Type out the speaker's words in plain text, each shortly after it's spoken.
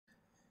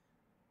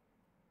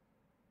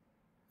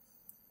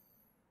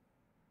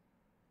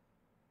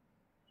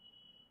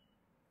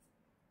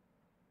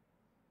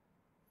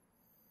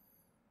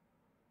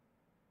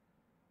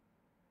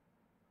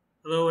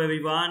Hello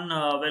everyone,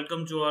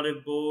 welcome to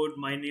Oliveboard.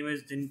 My name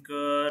is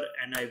Dinkar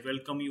and I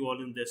welcome you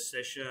all in this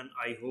session.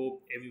 I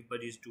hope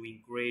everybody is doing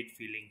great,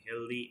 feeling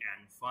healthy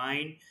and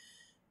fine.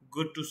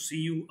 Good to see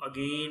you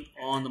again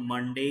on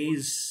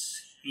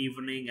Mondays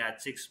evening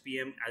at 6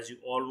 p.m. As you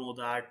all know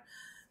that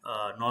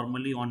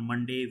normally on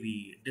Monday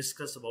we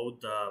discuss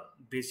about the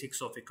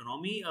basics of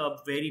economy, a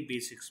very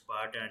basics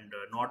part and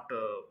not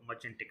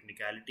much in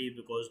technicality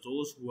because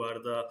those who are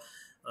the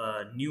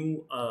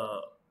new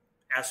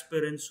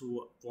aspirants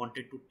who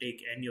wanted to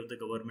take any of the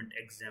government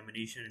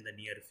examination in the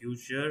near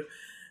future,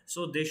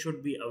 so they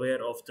should be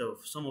aware of the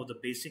some of the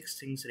basic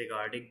things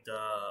regarding the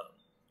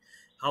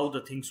how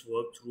the things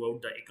work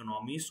throughout the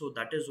economy. So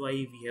that is why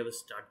we have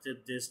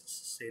started this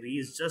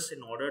series, just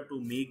in order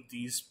to make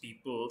these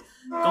people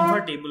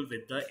comfortable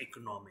with the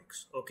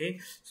economics.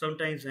 Okay,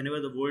 sometimes whenever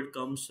the word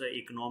comes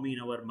economy in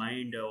our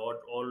mind,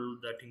 all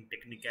the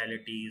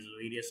technicalities,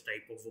 various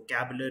type of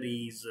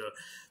vocabularies,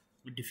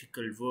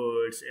 difficult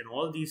words and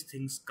all these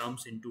things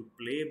comes into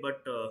play,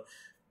 but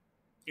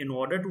in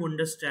order to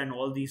understand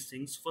all these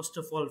things, first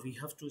of all we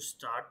have to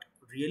start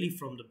really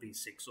from the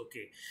basics.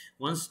 Okay,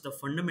 once the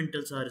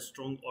fundamentals are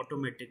strong,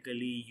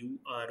 automatically you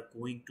are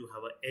going to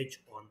have an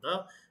edge on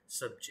the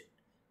subject,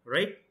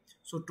 right?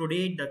 So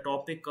today the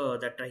topic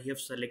that I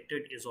have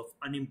selected is of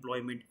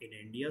unemployment in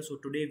India. So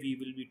today we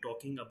will be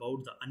talking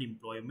about the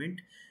unemployment,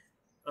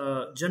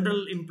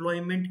 general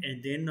employment,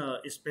 and then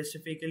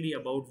specifically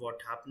about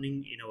what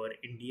happening in our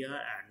India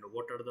and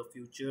what are the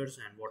futures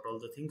and what all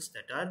the things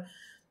that are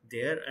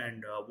there,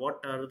 and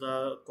what are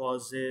the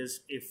causes,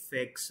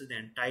 effects,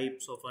 then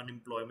types of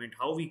unemployment,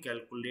 how we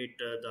calculate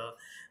the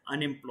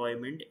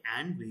unemployment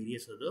and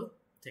various other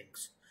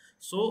things.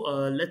 So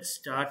let's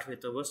start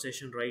with our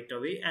session right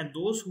away. And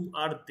those who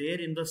are there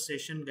in the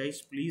session,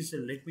 guys, please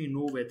let me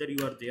know whether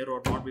you are there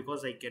or not,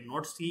 because I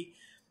cannot see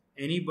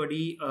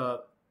anybody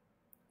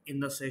in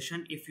the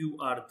session. If you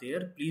are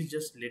there, please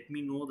just let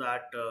me know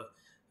that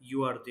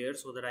you are there,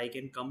 so that I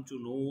can come to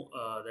know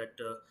that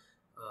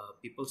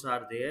peoples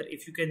are there.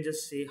 If you can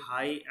just say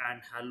hi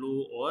and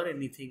hello or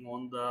anything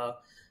on the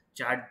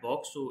chat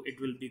box, so it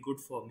will be good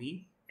for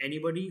me.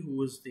 Anybody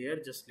who is there,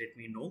 just let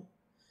me know.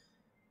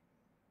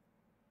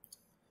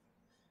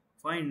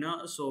 Fine.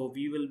 So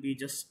we will be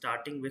just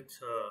starting with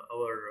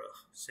our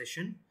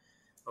session.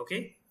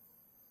 Okay.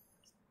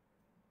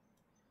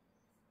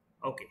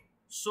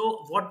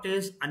 So what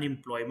is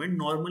unemployment?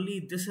 Normally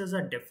this is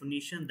a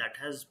definition that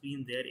has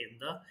been there in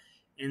the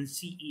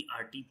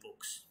NCERT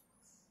books.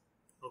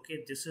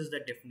 Okay, this is the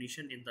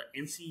definition in the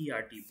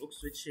NCERT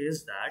books, which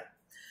is that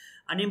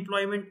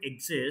unemployment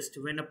exists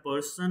when a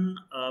person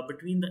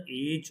between the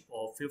age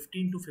of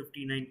 15 to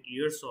 59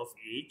 years of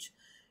age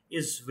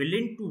is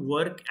willing to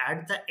work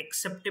at the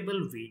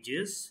acceptable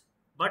wages,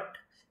 but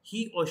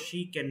he or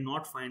she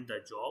cannot find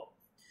the job.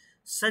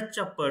 Such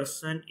a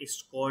person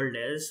is called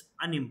as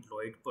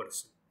unemployed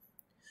person.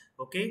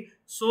 Okay,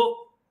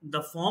 so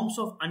the forms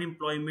of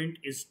unemployment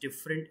is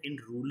different in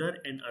rural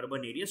and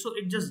urban areas. So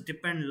it just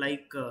depends,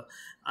 like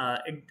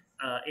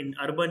in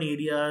urban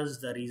areas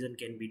the reason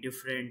can be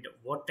different.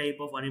 What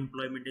type of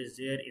unemployment is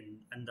there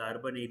in the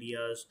urban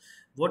areas,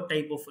 what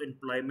type of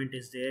employment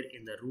is there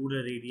in the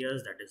rural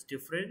areas, that is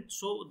different.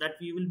 So that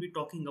we will be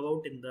talking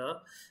about in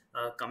the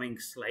coming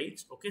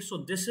slides. Okay, so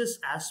this is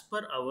as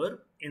per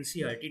our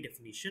NCERT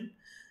definition,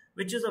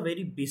 which is a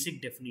very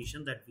basic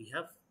definition that we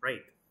have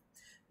right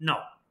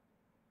now.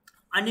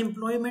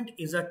 Unemployment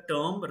is a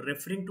term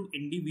referring to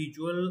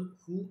individuals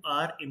who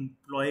are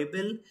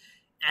employable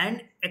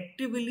and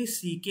actively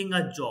seeking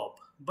a job,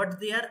 but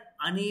they are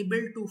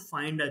unable to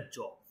find a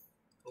job.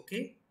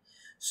 Okay,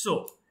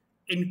 so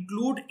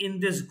include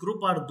in this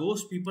group are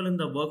those people in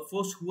the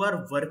workforce who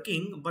are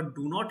working but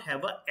do not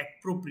have an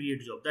appropriate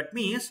job. That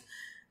means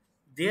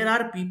there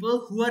are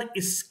people who are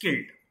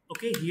skilled.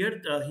 Okay, here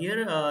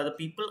the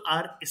people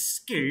are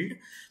skilled,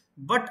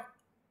 but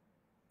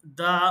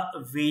the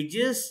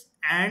wages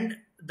and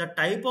the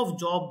type of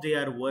job they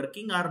are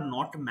working are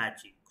not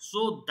matching.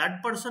 So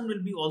that person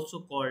will be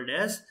also called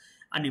as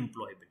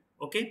unemployable.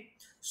 Okay,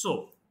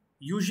 so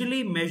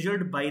usually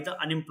measured by the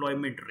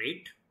unemployment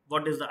rate.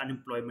 What is the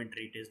unemployment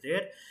rate is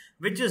there,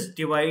 which is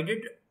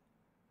dividing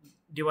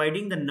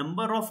the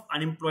number of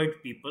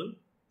unemployed people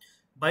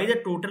by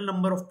the total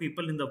number of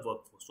people in the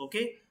workforce.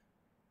 Okay,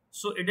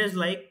 so it is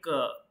like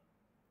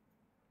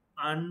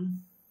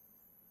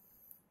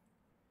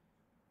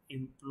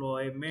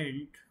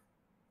unemployment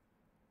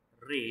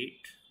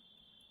rate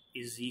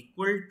is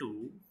equal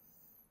to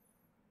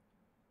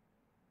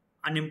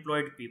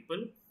unemployed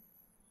people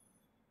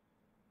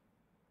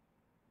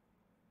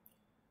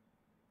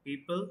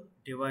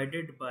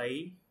divided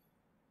by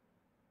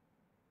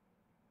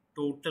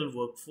total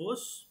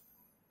workforce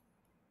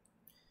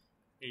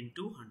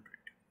into 100.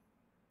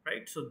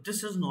 Right, so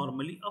this is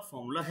normally a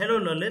formula. Hello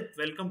Lalit,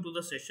 welcome to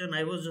the session.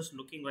 I was just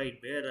looking right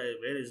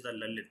where is the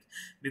Lalit,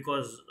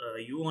 because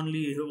you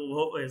only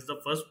is the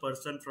first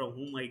person from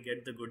whom I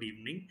get the good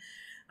evening.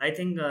 I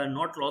think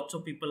not lots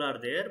of people are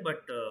there,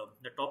 but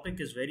the topic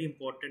is very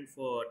important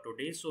for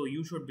today. So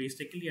you should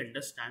basically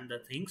understand the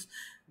things.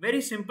 Very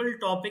simple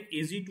topic,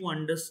 easy to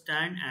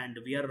understand, and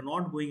we are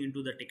not going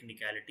into the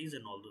technicalities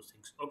and all those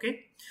things.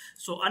 Okay.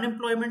 So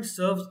unemployment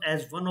serves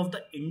as one of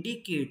the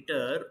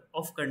indicator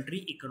of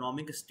country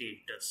economic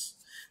status.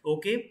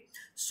 Okay.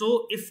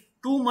 So if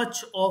too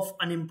much of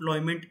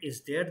unemployment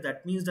is there,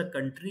 that means the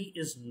country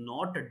is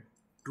not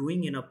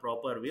doing in a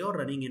proper way or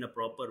running in a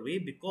proper way,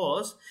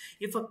 because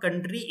if a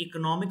country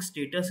economic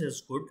status is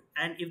good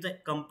and if the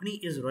company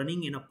is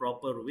running in a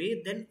proper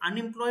way, then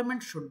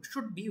unemployment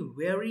should be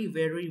very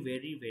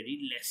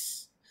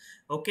less.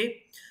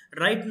 Okay,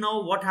 right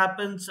now what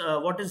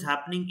is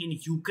happening in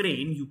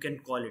Ukraine, you can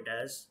call it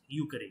as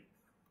Ukraine.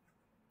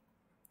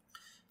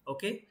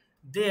 Okay,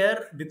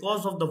 there,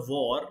 because of the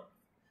war,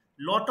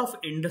 lot of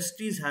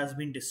industries has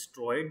been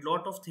destroyed,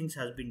 lot of things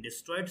has been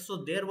destroyed, so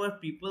there were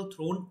people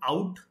thrown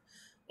out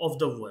of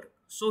the work.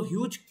 So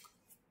huge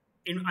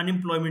in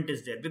unemployment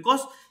is there,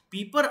 because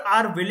people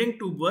are willing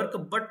to work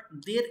but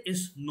there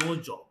is no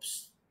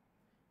jobs,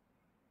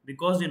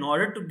 because in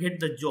order to get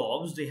the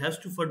jobs they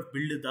have to first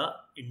build the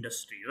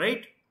industry,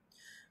 right?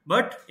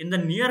 But in the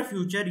near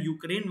future,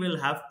 Ukraine will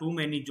have too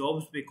many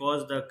jobs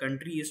because the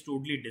country is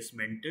totally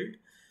dismantled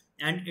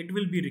and it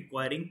will be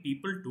requiring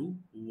people to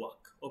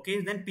work.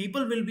 Okay, then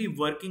people will be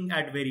working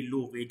at very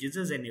low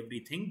wages and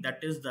everything.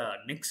 That is the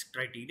next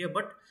criteria,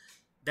 but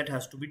that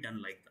has to be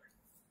done like that.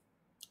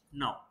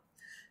 Now,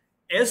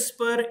 as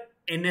per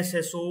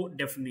NSSO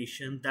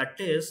definition, that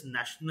is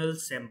National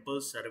Sample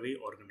Survey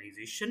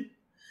Organization,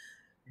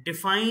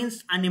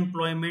 defines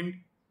employment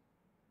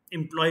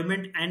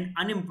and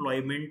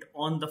unemployment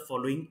on the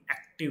following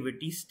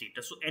activity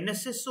status. So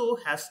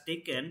NSSO has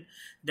taken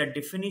the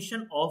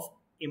definition of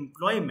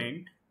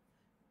employment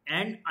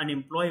and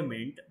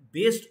unemployment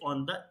based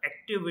on the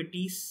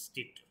activity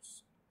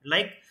status.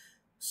 Like,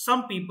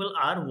 some people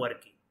are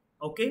working.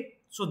 Okay,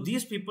 so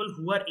these people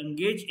who are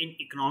engaged in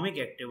economic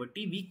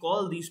activity, we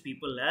call these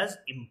people as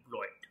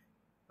employed.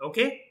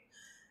 Okay,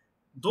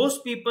 those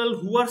people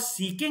who are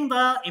seeking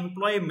the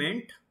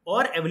employment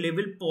or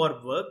available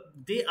for work,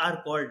 they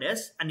are called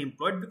as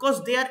unemployed,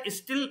 because they are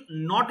still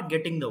not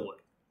getting the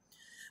work,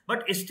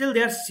 but still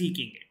they are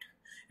seeking it.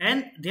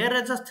 And there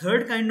is a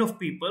third kind of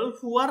people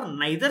who are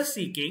neither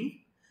seeking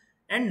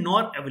and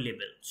nor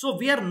available. So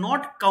we are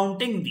not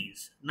counting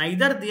these.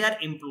 Neither they are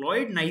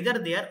employed, neither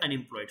they are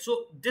unemployed.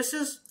 So this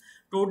is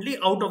totally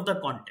out of the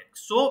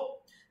context. So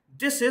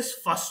this is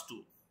first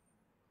two.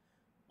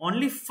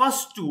 Only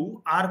first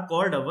two are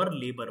called our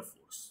labor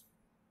force.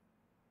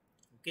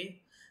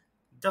 Okay.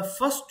 The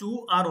first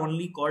two are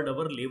only called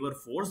our labor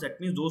force. That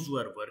means those who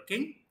are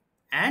working.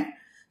 And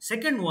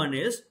second one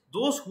is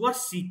those who are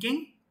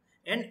seeking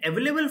and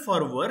available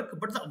for work,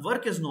 but the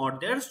work is not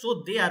there,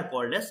 so they are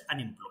called as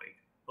unemployed.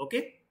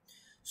 Okay,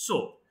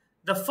 so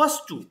the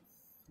first two,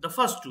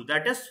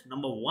 that is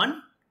number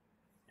 1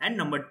 and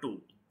number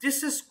 2,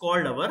 this is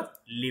called our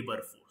labor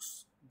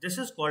force. This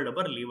is called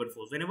our labor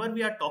force. Whenever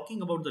we are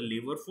talking about the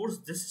labor force,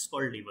 this is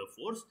called labor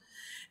force.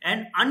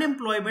 And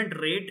unemployment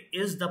rate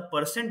is the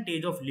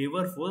percentage of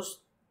labor force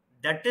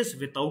that is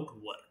without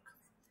work.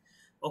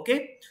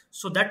 Okay,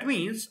 so that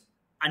means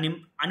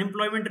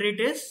unemployment rate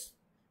is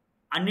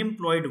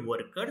unemployed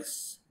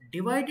workers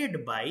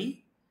divided by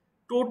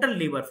total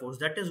labor force,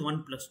 that is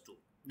 1 plus 2.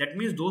 That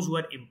means those who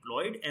are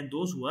employed and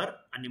those who are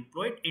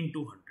unemployed in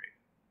 200.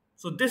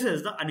 So this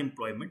is the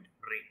unemployment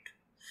rate.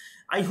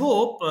 I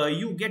hope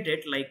you get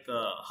it, like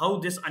how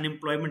this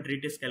unemployment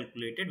rate is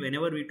calculated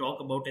whenever we talk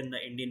about in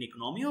the Indian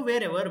economy or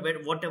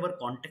whatever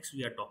context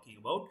we are talking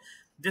about.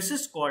 This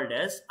is called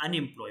as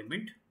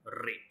unemployment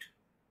rate.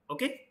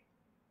 Okay.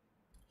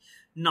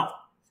 Now,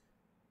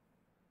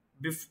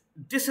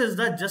 this is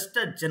just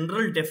a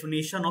general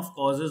definition of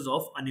causes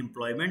of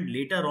unemployment.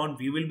 Later on,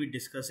 we will be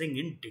discussing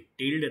in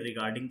detail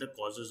regarding the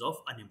causes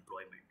of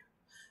unemployment.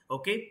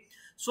 Okay,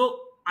 so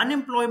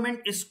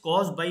unemployment is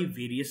caused by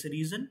various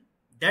reasons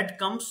that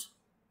comes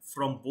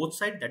from both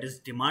sides. That is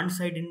demand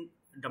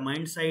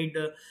side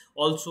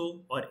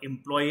also, or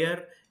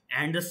employer,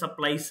 and the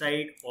supply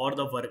side or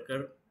the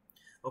worker.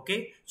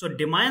 Okay, so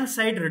demand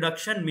side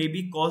reduction may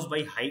be caused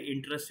by high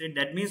interest rate.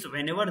 That means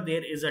whenever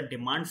there is a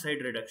demand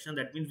side reduction,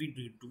 that means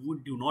we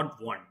do not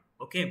want.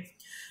 Okay,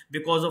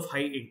 because of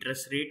high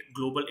interest rate,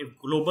 if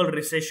global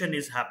recession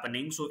is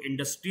happening, so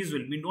industries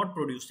will be not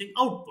producing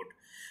output.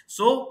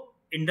 So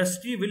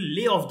industry will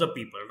lay off the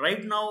people.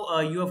 Right now,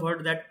 you have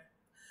heard that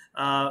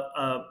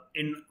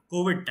in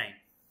COVID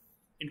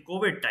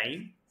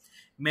time,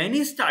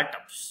 many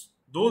startups,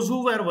 those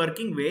who were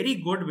working very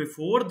good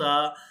before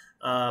the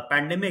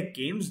pandemic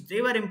came,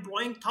 they were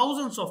employing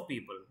thousands of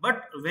people.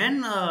 But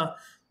when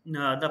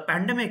the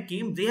pandemic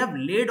came, they have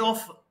laid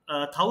off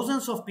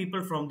thousands of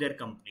people from their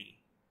company.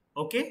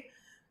 Okay,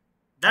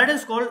 that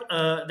is called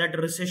that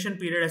recession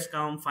period has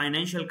come,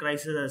 financial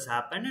crisis has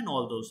happened, and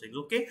all those things.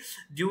 Okay,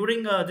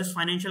 during this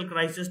financial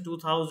crisis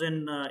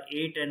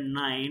 2008 and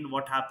 9,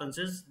 what happens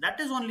is, that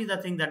is only the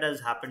thing that has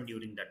happened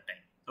during that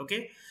time.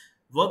 Okay,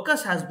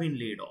 workers has been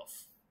laid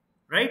off,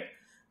 right?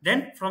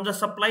 Then from the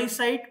supply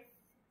side,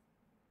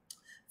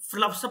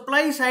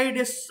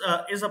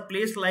 is a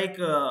place like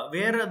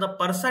where the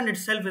person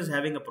itself is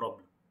having a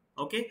problem.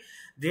 Okay,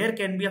 there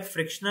can be a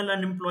frictional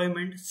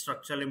unemployment,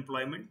 structural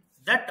employment,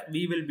 that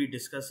we will be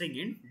discussing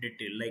in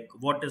detail, like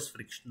what is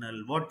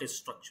frictional, what is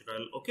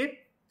structural. Okay,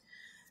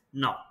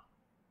 now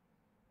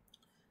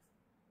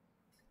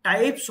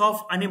types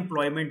of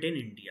unemployment in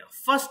India.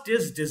 First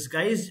is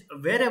disguised.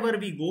 Wherever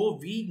we go,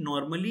 we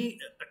normally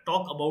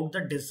talk about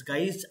the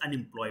disguised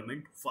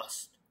unemployment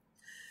first.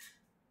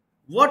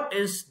 What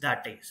is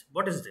that is?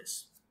 What is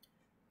this?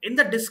 In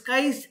the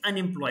disguised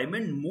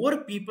unemployment, more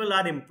people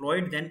are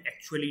employed than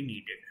actually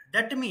needed.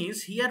 That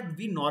means here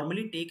we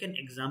normally take an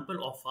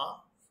example of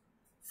a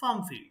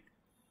farm field.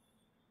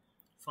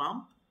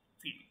 Farm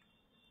field.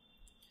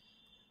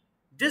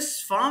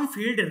 This farm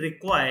field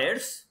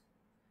requires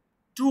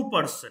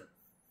 2%.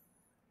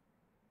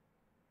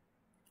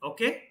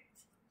 Okay?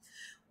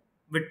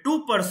 With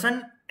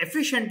 2%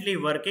 efficiently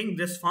working,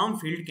 this farm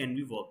field can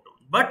be worked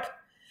on. But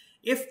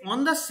if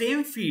on the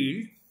same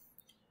field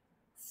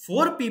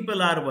 4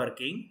 people are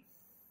working,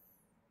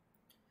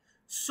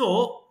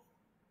 so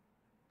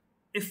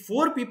if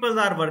 4 people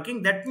are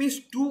working, that means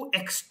 2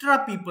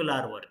 extra people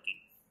are working,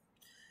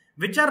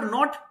 which are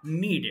not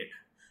needed.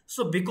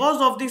 So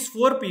because of these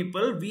 4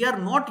 people, we are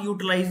not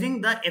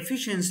utilizing the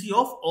efficiency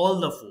of all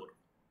the 4.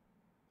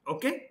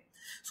 Okay,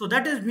 so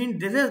that is mean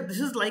this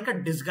is like a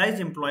disguised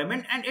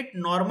employment, and it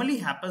normally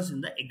happens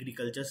in the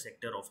agriculture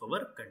sector of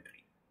our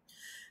country,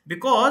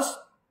 because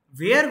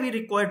where we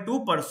require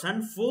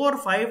 2%, 4,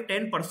 5,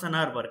 10%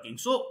 are working.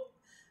 So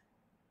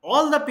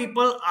all the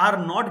people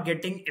are not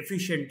getting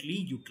efficiently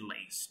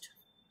utilized.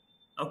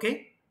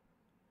 Okay,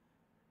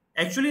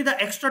 actually the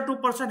extra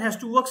 2% has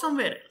to work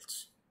somewhere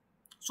else,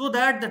 so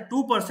that the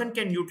 2%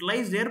 can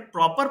utilize their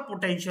proper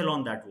potential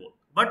on that work.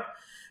 But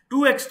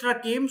 2 extra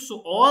came,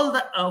 so all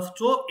the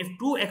so if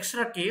 2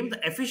 extra came, the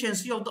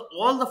efficiency of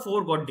all the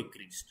 4 got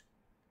decreased,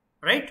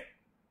 right?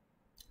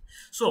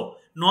 So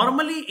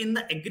normally in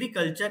the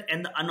agriculture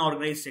and the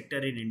unorganized sector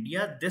in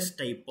India, this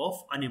type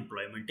of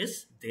unemployment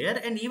is there,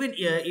 and even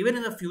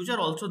in the future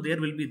also there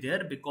will be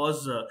there,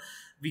 because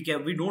we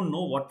don't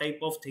know what type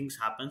of things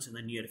happens in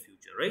the near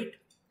future, right?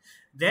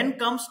 Then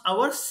comes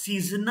our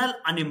seasonal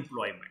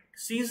unemployment.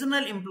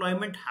 Seasonal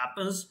employment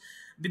happens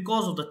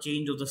because of the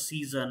change of the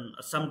season.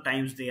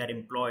 Sometimes they are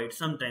employed,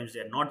 sometimes they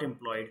are not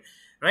employed,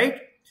 right?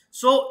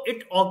 So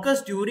it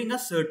occurs during a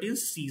certain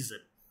season.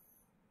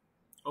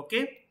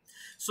 Okay,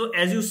 so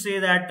as you say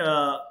that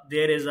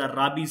there is a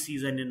Rabi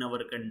season in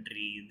our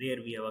country, there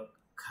we have a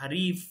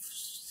Kharif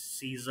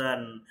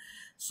season.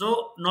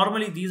 So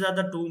normally these are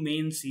the 2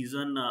 main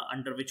season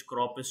under which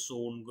crop is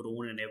sown,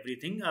 grown and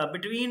everything.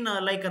 Between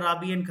like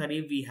Rabi and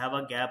Kharif, we have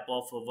a gap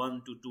of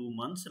 1 to 2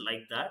 months,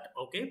 like that.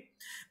 Okay,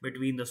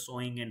 between the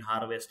sowing and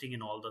harvesting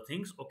and all the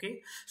things.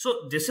 Okay,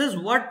 so this is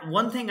what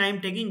one thing I am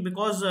taking,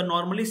 because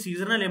normally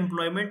seasonal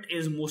employment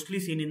is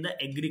mostly seen in the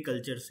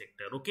agriculture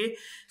sector. Okay,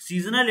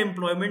 seasonal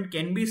employment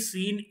can be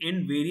seen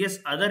in various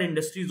other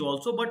industries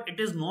also, but it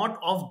is not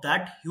of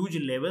that huge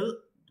level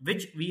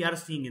which we are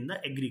seeing in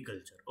the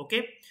agriculture.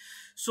 Okay,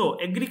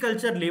 so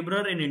agriculture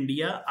laborer in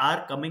India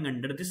are coming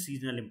under this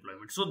seasonal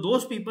employment. So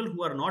those people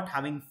who are not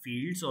having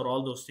fields or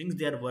all those things,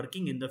 they are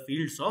working in the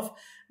fields of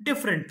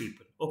different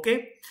people.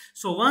 Okay,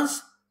 so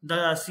once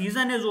the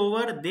season is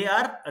over, they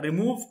are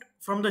removed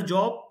from the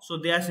job, so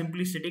they are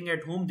simply sitting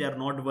at home, they are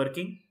not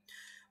working.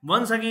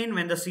 Once again,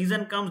 when the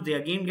season comes, they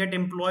again get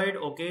employed.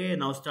 Okay,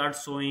 now start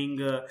sowing,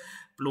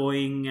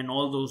 plowing and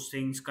all those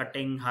things,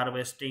 cutting,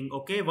 harvesting.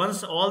 Okay,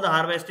 once all the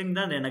harvesting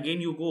done, then again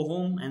you go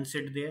home and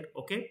sit there.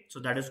 Okay, so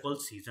that is called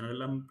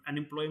seasonal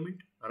unemployment,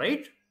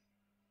 right?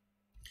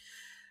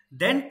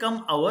 Then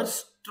come our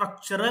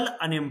structural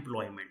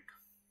unemployment.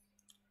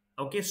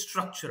 Okay,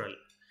 structural,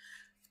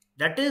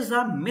 that is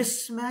a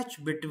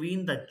mismatch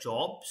between the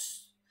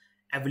jobs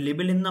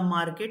available in the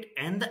market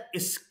and the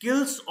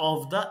skills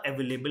of the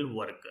available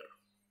worker.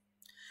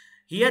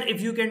 Here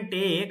if you can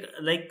take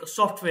like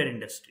software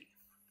industry.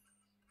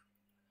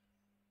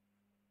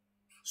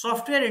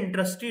 Software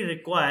industry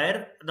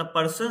require the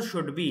person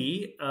should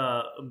be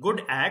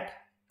good at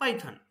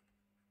Python.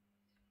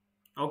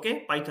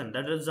 Okay, Python,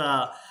 that is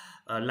a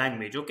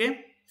language.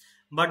 Okay,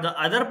 but the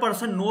other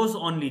person knows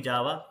only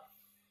Java.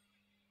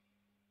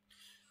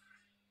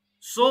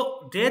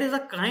 So there is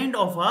a kind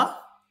of a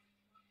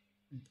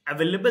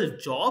available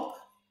job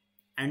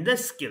and the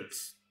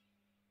skills.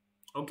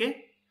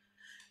 Okay,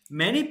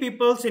 many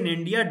peoples in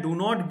India do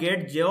not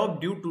get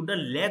job due to the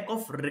lack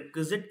of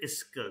requisite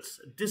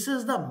skills. This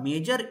is the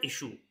major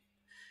issue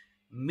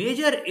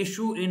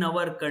in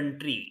our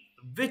country,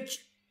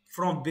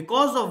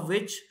 because of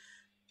which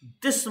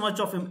this much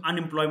of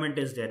unemployment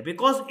is there.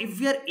 Because if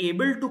we are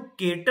able to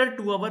cater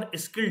to our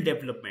skill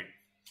development,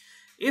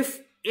 if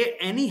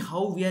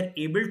anyhow we are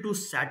able to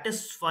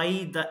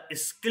satisfy the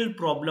skill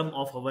problem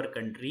of our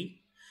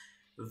country,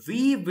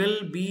 we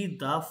will be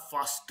the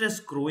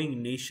fastest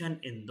growing nation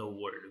in the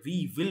world.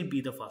 We will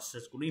be the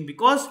fastest growing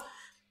because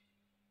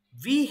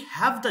we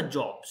have the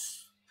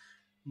jobs,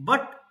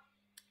 but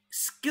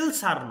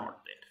skills are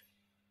not there.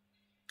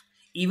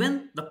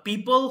 Even the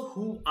people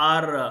who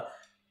are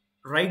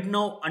right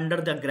now under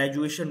the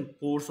graduation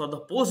course or the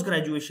post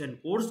graduation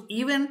course,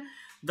 even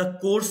the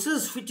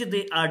courses which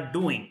they are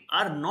doing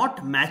are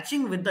not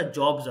matching with the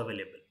jobs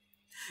available.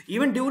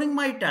 Even during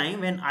my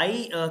time when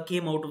I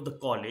came out of the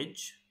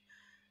college,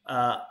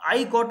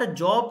 I got a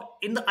job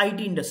in the IT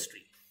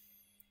industry.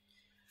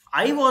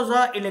 I was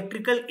a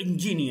electrical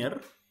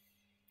engineer,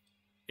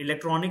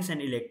 electronics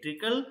and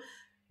electrical,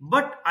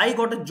 but I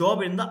got a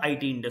job in the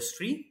IT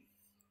industry.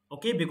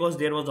 Okay, because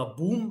there was a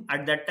boom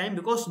at that time,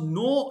 because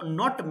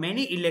not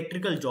many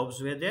electrical jobs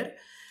were there.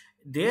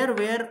 There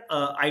were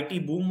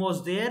IT boom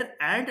was there,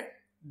 and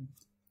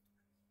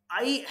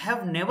I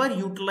have never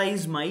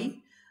utilized my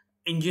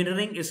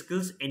engineering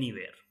skills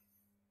anywhere.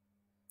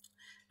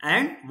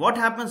 And what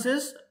happens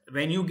is,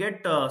 when you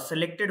get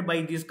selected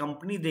by this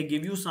company, they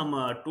give you some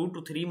 2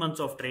 to 3 months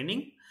of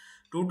training,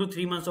 2 to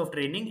 3 months of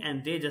training,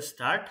 and they just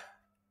start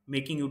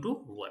making you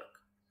to work.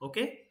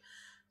 Okay.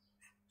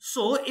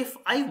 So if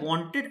I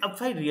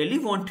really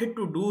wanted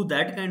to do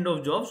that kind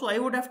of job, so I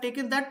would have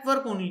taken that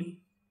work only,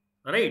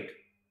 right?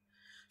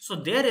 So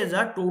there is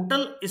a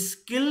total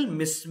skill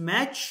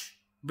mismatch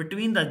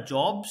between the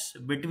jobs,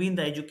 between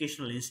the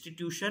educational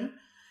institution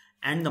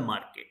and the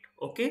market.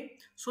 Okay.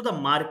 So the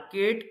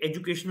market,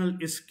 educational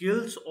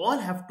skills all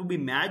have to be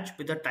matched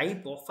with the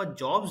type of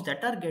jobs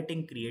that are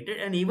getting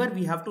created, and even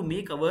we have to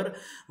make our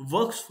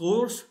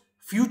workforce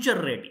future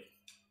ready,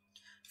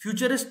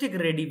 futuristic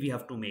ready we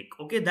have to make.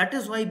 Okay, that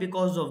is why,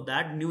 because of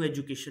that, new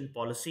education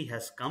policy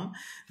has come,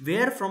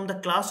 where from the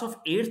class of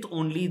 8th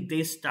only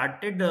they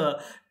started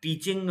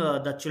teaching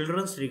the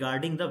childrens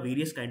regarding the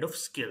various kind of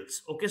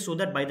skills. Okay, so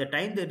that by the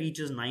time they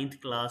reaches 9th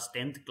class,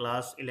 10th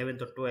class,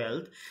 11th or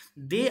 12th,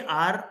 they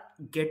are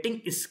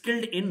getting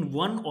skilled in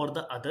one or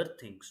the other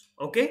things.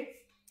 Okay,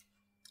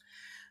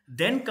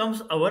 then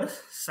comes our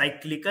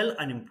cyclical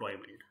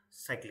unemployment.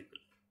 Cyclical.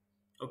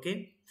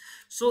 Okay,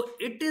 so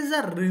it is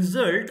a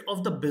result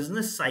of the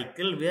business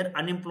cycle where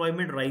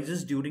unemployment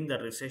rises during the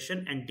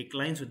recession and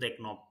declines with the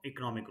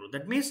economic growth.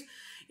 That means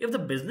if the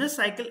business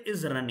cycle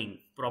is running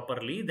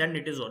properly, then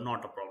it is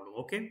not a problem.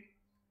 Okay,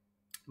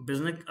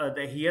 business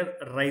here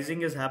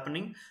rising is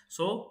happening,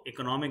 so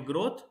economic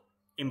growth,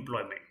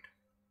 employment.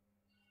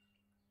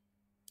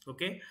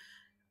 Okay,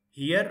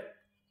 here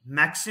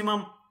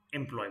maximum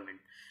employment.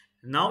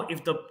 Now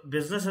if the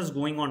business is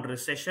going on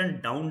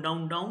recession, down,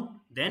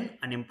 then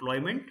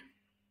unemployment,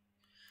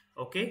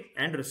 okay,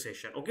 and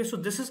recession. Okay, so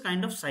this is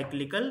kind of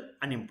cyclical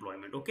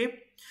unemployment.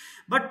 Okay,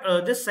 but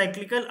this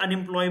cyclical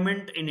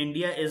unemployment in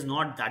India is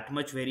not that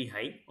much very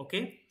high.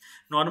 Okay,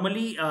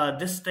 normally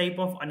this type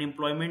of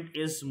unemployment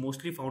is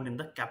mostly found in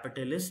the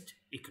capitalist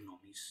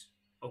economies.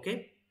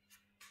 Okay,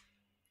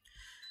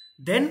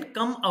 then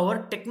come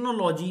our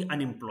technology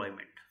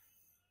unemployment.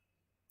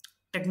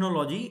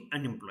 Technology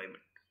unemployment.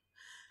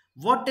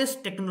 What is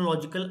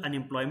technological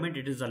unemployment?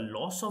 It is a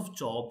loss of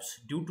jobs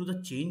due to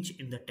the change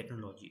in the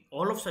technology.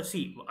 All of such,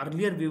 see,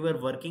 earlier we were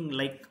working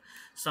like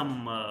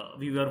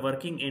we were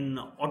working in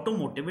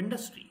automotive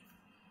industry.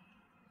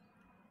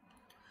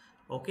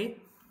 Okay,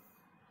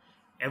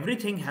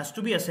 everything has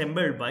to be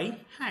assembled by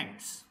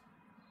hands.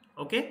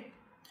 Okay,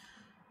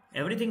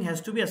 everything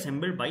has to be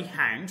assembled by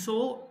hand.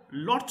 So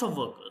lots of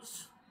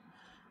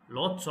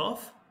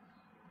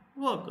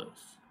workers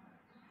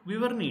we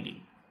were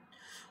needing.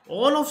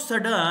 All of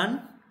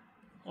sudden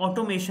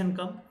automation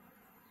comes.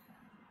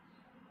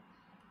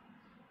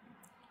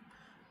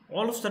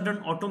 All of sudden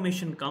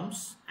automation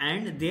comes,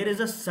 and there is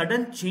a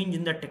sudden change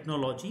in the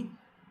technology,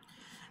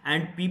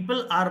 and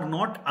people are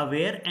not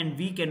aware, and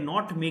we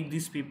cannot make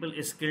these people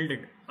skilled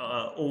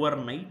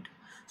overnight.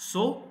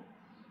 So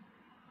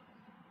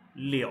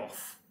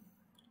layoff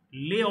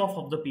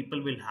of the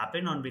people will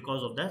happen, and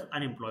because of that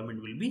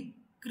unemployment will be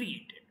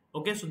created.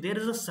 Okay, so there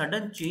is a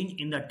sudden change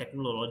in the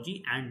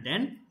technology, and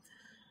then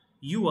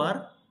you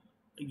are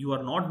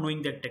not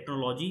knowing that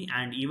technology,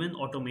 and even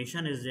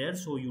automation is there,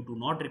 so you do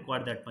not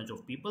require that much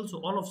of people. So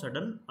all of a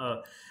sudden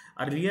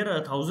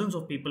earlier thousands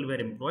of people were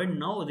employed,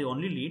 now they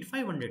only need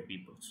 500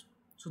 people.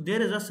 So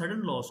there is a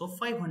sudden loss of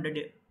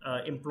 500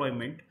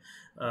 employment,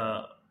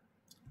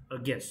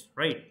 guess,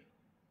 right?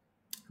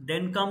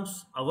 Then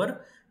comes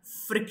our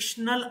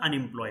frictional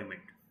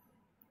unemployment.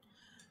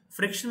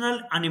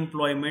 Frictional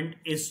unemployment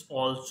is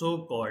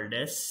also called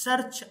as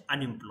search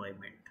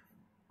unemployment.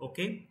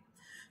 Okay,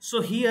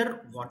 so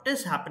here what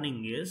is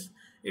happening is,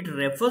 it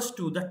refers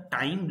to the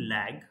time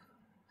lag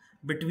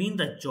between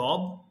the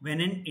job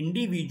when an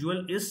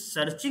individual is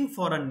searching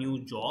for a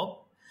new job,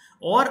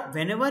 or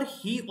whenever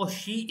he or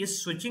she is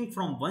switching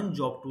from one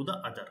job to the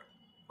other.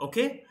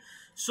 Okay,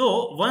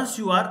 so once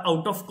you are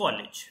out of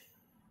college,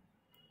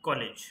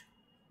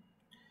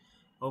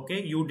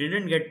 okay, you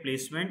didn't get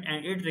placement,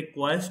 and it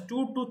requires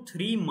 2 to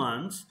 3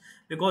 months,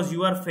 because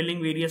you are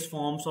filling various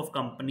forms of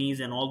companies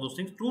and all those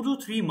things, 2 to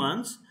 3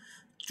 months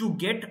to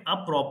get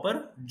a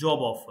proper job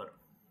offer.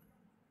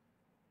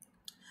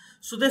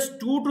 So this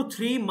 2 to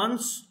 3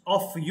 months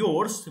of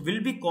yours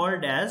will be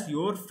called as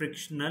your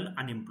frictional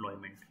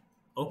unemployment.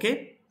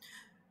 Okay,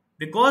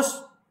 because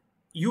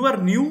you are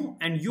new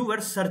and you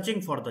were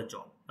searching for the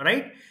job,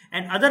 right?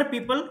 And other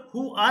people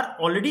who are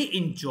already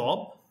in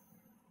job,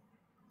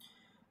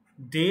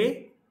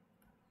 they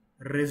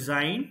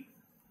resign.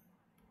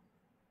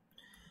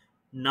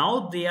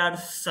 Now they are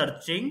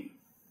searching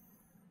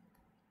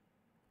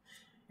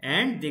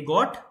and they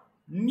got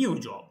new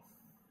job.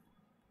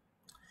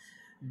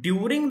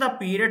 During the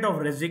period of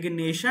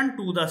resignation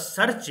to the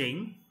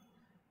searching,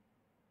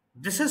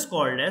 this is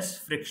called as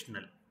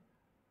frictional.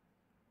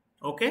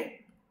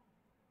 Okay?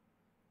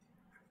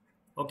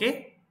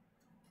 Okay?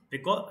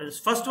 Because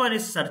first one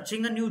is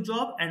searching a new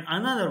job and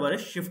another one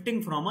is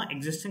shifting from an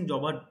existing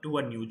job to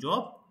a new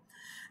job.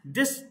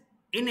 This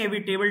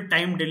inevitable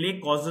time delay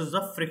causes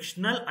the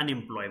frictional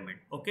unemployment.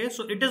 Okay,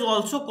 so it is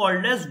also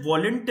called as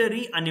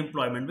voluntary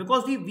unemployment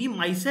because we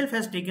myself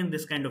has taken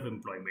this kind of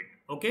employment.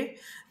 Okay,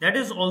 that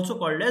is also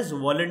called as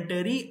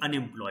voluntary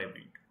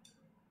unemployment.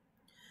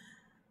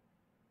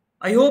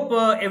 I hope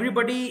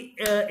everybody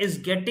is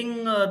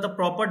getting the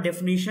proper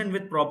definition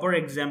with proper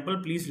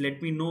example. Please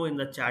let me know in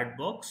the chat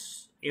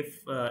box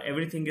if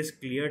everything is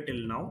clear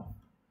till now.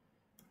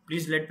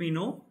 Please let me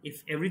know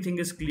if everything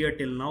is clear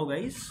till now,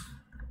 guys.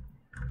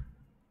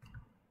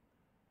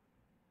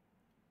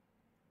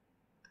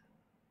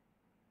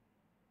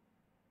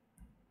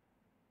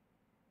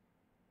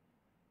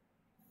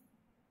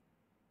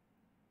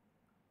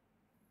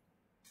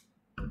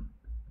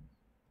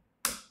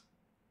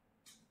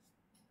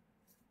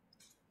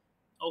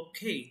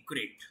 Okay,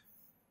 great.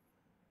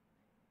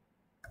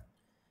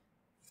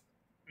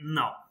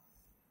 Now,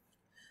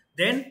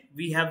 then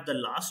we have the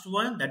last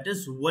one, that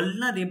is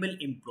vulnerable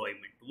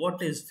employment.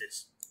 What is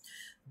this?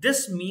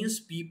 This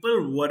means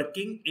people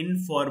working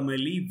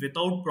informally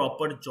without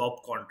proper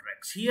job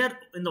contracts. Here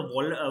in the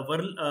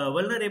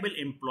vulnerable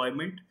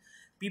employment,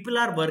 people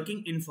are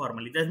working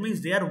informally. That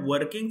means they are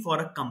working for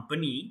a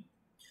company,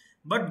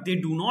 but they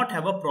do not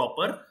have a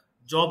proper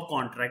job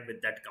contract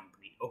with that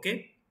company.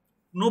 Okay,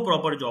 no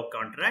proper job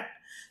contract.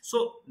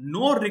 So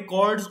no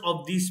records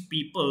of these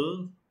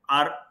people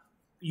are,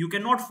 you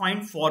cannot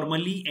find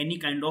formally any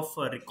kind of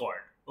record.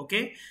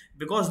 Okay,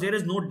 because there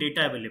is no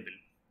data available.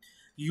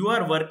 You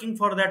are working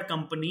for that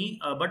company,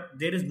 but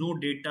there is no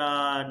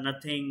data,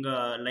 nothing,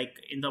 like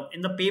in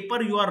the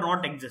paper you are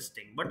not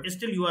existing, but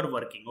still you are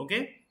working.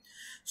 Okay,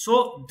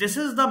 so this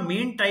is the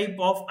main type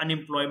of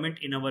unemployment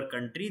in our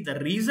country. The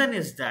reason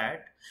is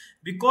that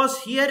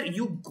because here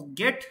you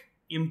get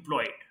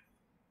employed,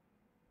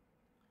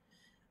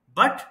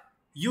 but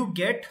you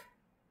get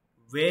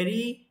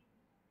very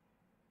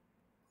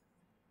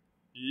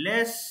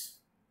less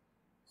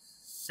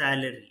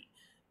salary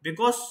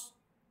because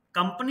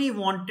company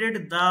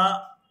wanted the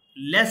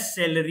less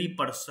salary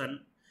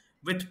person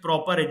with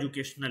proper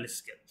educational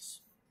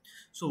skills.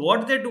 So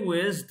what they do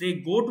is they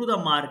go to the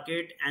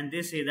market and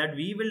they say that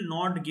we will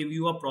not give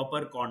you a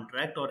proper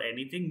contract or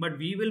anything, but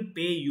we will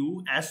pay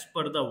you as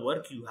per the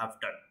work you have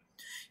done.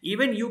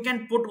 Even you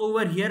can put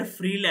over here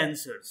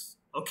freelancers.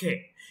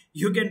 Okay,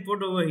 you can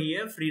put over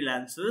here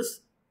freelancers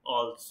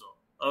also.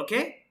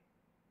 Okay,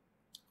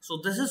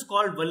 so this is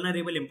called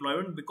vulnerable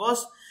employment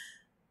because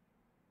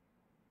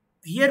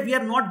here we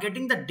are not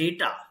getting the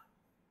data.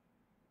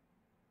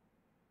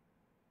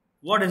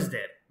 What is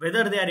there?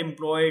 Whether they are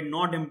employed,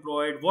 not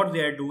employed, what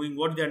they are doing,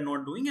 what they are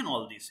not doing, and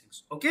all these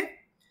things. Okay.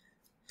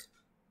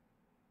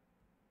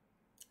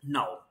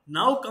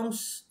 Now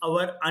comes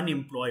our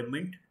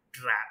unemployment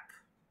trap.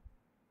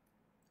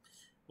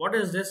 What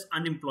is this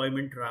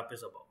unemployment trap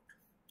is about?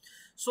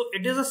 So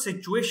it is a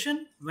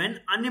situation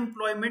when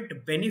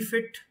unemployment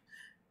benefit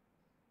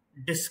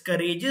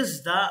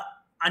discourages the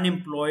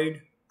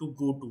unemployed to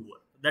go to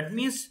work. That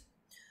means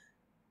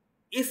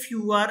if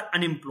you are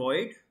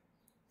unemployed,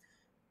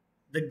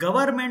 the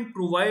government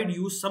provide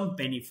you some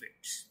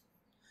benefits.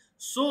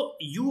 So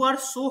you are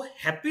so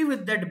happy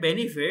with that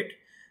benefit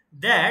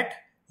that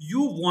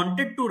you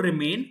wanted to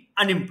remain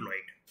unemployed.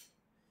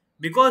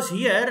 Because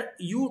here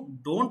you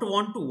don't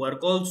want to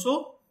work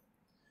also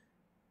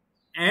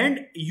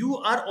and you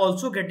are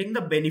also getting the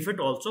benefit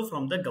also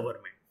from the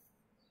government.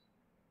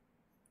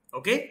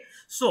 Okay,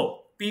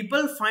 so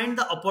people find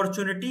the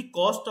opportunity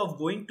cost of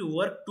going to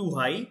work too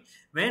high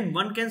when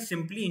one can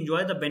simply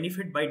enjoy the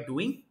benefit by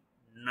doing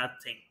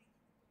nothing.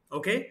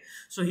 Okay,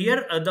 so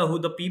here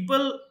the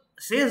people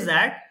says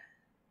that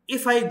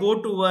if I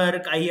go to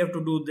work, I have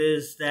to do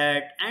this,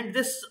 that, and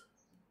this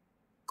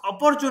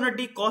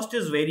opportunity cost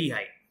is very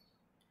high.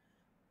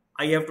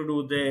 I have to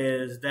do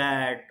this,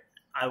 that,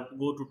 I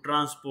go to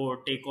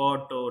transport, take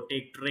auto,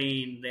 take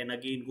train, then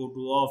again go to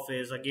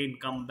office, again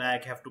come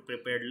back, have to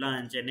prepare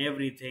lunch and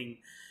everything.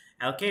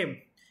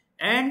 Okay,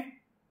 and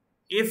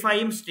if I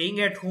am staying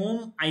at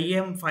home, I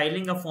am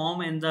filing a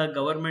form in the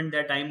government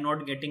that I am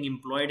not getting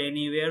employed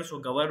anywhere. So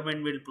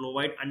government will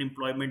provide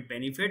unemployment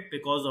benefit.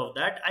 Because of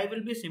that, I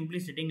will be simply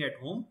sitting at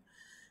home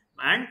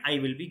and I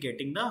will be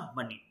getting the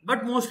money.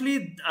 But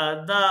mostly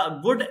the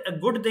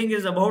good thing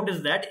is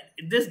that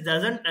this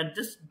doesn't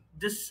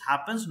this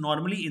happens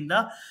normally in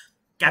the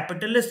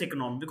capitalist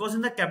economy, because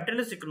in the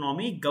capitalist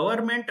economy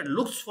government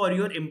looks for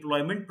your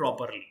employment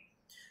properly.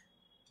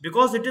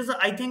 because it is,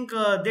 I think,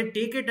 they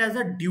take it as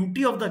a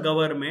duty of the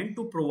government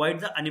to provide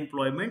the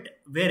unemployment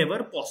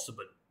wherever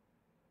possible.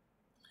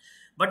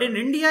 But in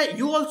India,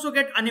 you also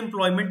get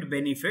unemployment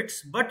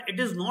benefits, but it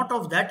is not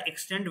of that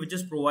extent which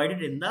is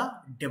provided in the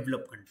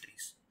developed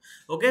countries.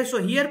 Okay,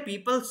 so here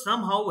people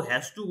somehow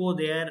has to go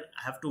there,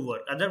 have to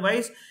work.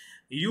 Otherwise,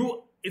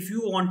 if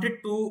you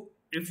wanted to,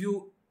 if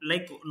you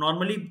like,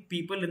 normally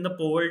people in the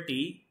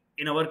poverty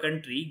in our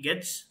country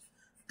gets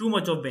too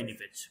much of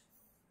benefits.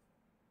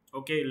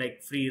 Okay,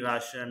 like free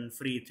ration,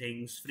 free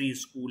things, free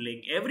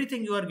schooling,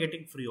 everything you are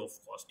getting free of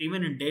cost,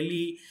 even in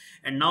Delhi.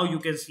 And now you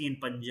can see in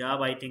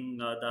Punjab, I think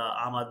the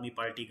Aam Aadmi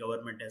Party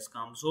government has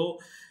come, so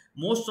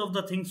most of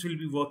the things will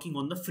be working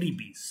on the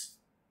freebies.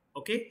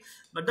 Okay,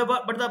 but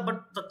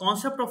the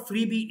concept of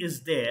freebie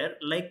is there,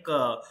 like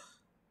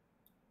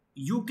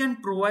you can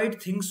provide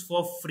things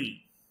for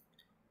free.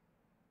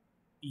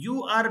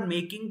 You are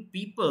making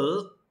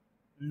people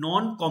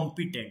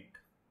non-competent.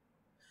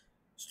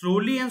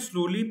 Slowly and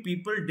slowly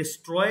people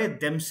destroy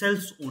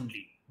themselves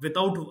only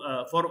without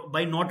for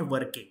by not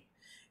working.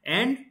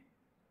 And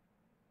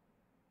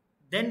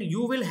then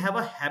you will have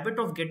a habit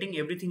of getting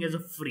everything as a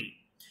free.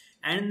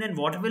 And then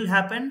what will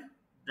happen?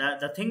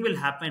 The thing will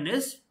happen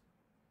is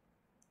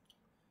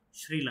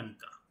Sri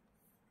Lanka.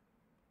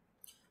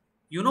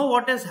 You know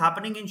what is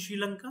happening in Sri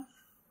Lanka?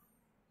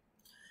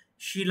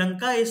 Sri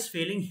Lanka is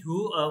facing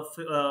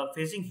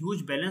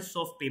huge balance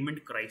of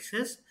payment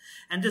crisis,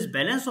 and this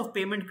balance of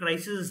payment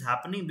crisis is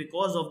happening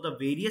because of the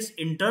various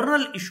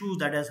internal issues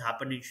that has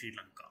happened in Sri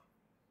Lanka.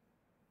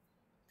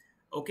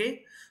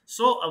 Okay,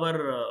 so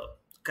our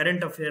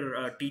current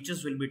affair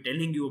teachers will be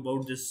telling you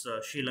about this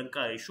Sri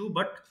Lanka issue,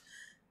 but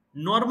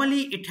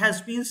normally it has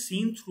been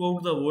seen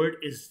throughout the world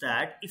is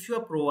that if you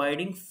are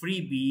providing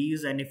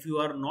freebies and if you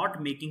are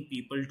not making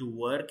people to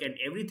work and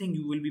everything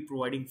you will be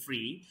providing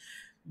free,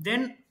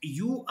 then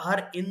you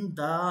are in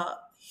the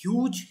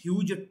huge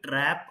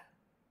trap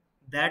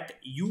that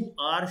you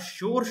are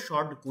sure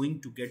shot going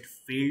to get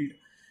failed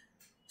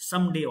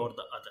someday or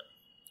the other.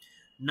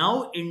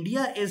 Now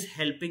India is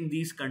helping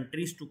these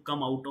countries to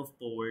come out of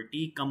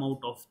poverty, come out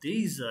of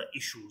these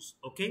issues.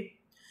 Okay,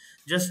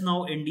 just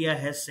now India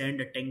has sent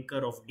a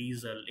tanker of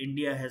diesel.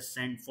 India has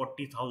sent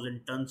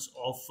 40,000 tons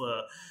of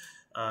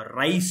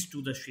rice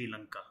to the Sri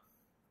Lanka.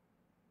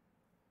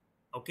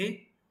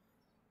 Okay,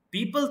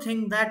 people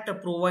think that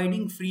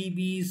providing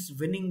freebies,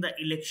 winning the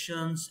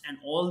elections, and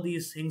all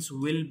these things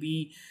will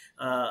be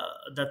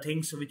the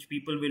things which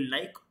people will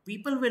like.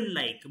 People will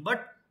like,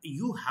 but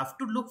you have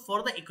to look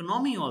for the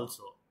economy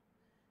also,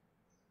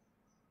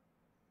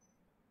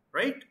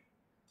 right?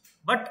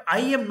 But I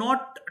am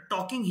not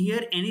talking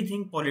here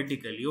anything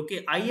politically.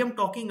 Okay, I am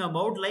talking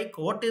about like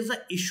what is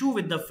the issue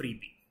with the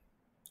freebie.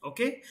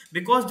 Okay,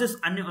 because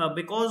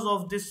because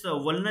of this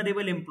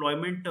vulnerable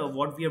employment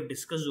what we have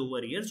discussed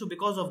over here, so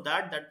because of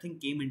that thing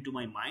came into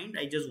my mind.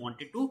 I just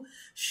wanted to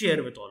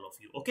share with all of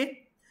you.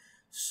 Okay,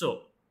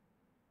 so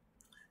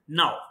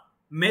now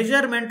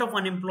measurement of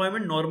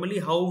unemployment. Normally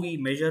how we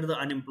measure the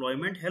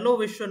unemployment. Hello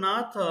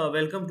Vishwanath,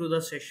 welcome to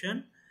the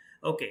session.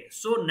 Okay,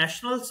 so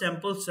National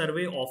Sample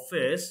Survey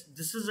Office,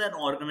 this is an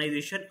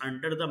organization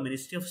under the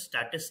Ministry of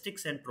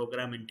Statistics and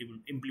Program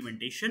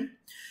Implementation.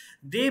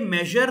 They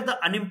measure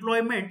the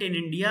unemployment in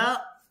India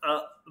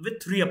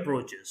with three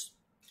approaches.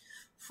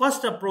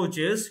 First approach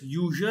is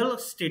usual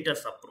status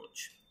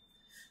approach.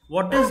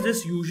 What is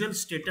this usual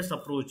status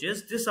approach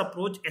is? This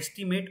approach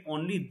estimate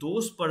only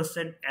those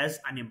person as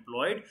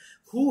unemployed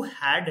who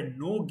had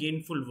no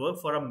gainful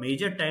work for a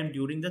major time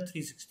during the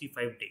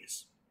 365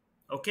 days.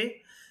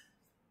 Okay.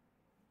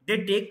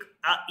 They take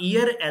a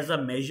year as a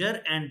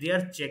measure and they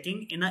are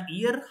checking in a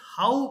year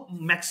how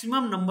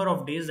maximum number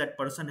of days that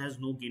person has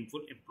no gainful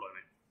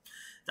employment.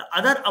 The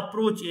other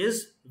approach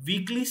is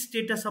weekly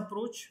status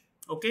approach.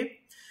 Okay,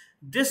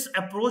 this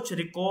approach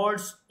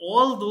records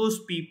all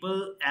those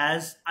people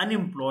as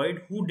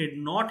unemployed who did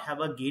not have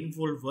a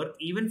gainful work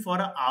even for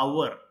an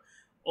hour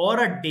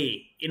or a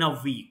day in a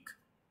week.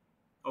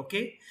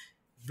 Okay,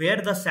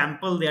 where the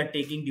sample they are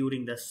taking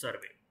during the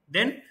survey.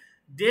 Then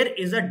there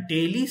is a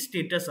daily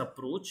status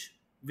approach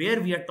where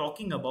we are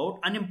talking about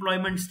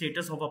unemployment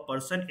status of a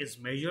person is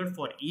measured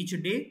for each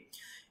day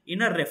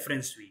in a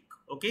reference week.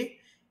 Okay,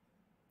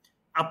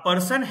 a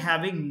person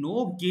having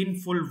no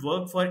gainful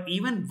work for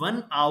even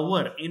 1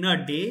 hour in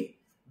a day,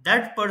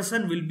 that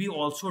person will be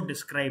also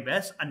described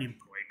as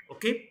unemployed.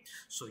 Okay,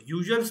 so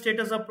usual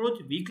status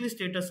approach, weekly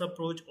status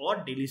approach, or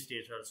daily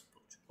status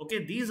approach.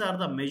 Okay, these are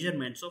the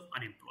measurements of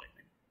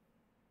unemployment.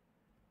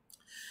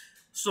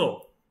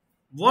 So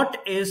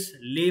what is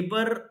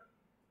labor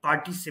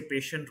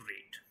participation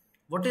rate?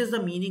 What is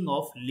the meaning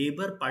of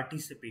labor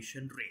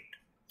participation rate?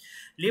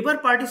 Labor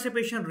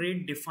participation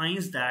rate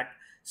defines that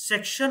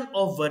section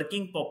of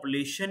working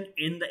population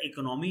in the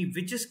economy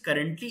which is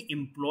currently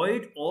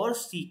employed or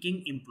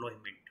seeking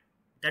employment.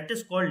 That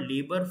is called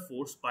labor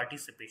force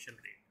participation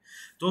rate.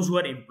 Those who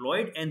are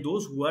employed and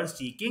those who are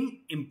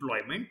seeking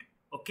employment,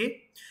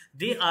 okay,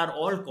 they are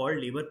all called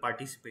labor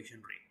participation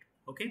rate.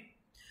 Okay.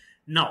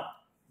 Now,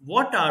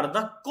 what are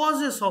the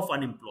causes of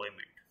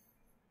unemployment?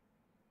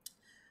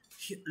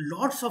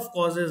 Lots of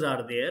causes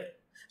are there.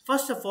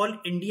 First of all,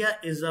 India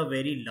is a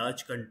very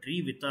large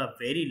country with a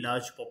very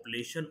large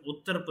population.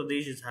 Uttar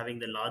Pradesh is having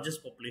the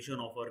largest population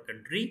of our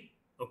country.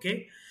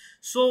 Okay,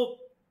 so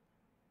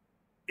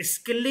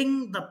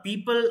skilling the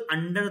people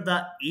under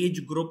the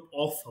age group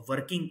of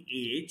working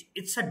age,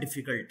 it's a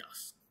difficult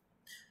task.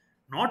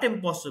 Not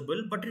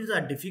impossible, but it is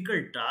a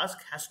difficult task.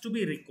 Has to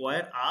be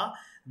require a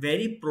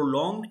very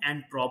prolonged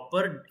and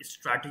proper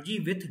strategy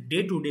with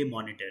day-to-day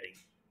monitoring.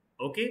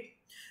 Okay,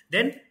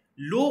 then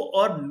low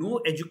or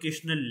no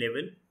educational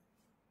level,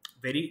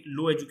 very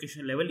low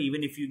educational level.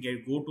 Even if you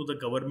go to the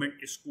government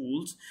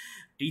schools,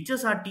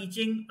 teachers are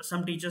teaching,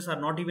 some teachers are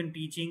not even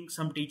teaching,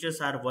 some teachers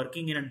are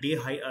working in a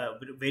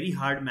very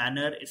hard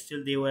manner,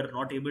 still they were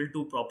not able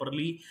to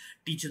properly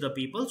teach the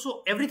people.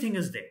 So everything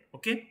is there.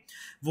 Okay,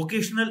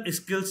 vocational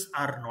skills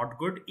are not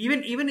good.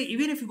 Even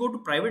if you go to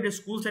private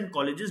schools and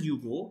colleges, you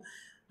go,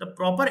 the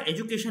proper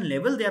education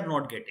level they are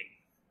not getting.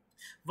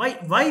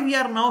 Why we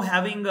are now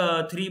having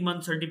a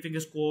 3-month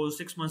certificate course,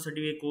 6-month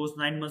certificate course,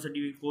 9-month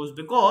certificate course?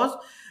 Because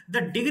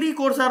the degree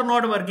course are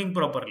not working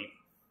properly.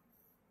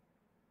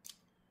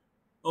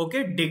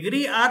 Okay,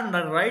 degree are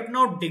right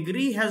now,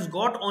 degree has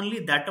got only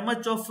that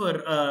much of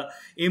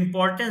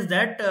importance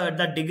that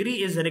the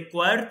degree is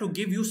required to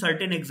give you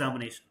certain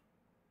examination.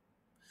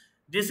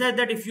 They said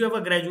that if you have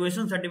a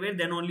graduation certificate,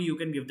 then only you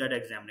can give that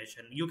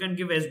examination. You can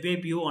give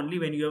SBI PO only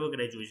when you have a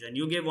graduation.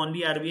 You give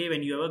only RBI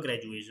when you have a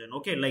graduation.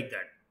 Okay, like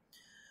that.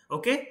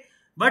 Okay,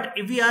 but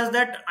if we ask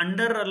that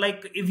under,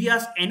 like, if we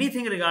ask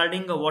anything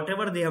regarding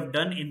whatever they have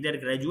done in their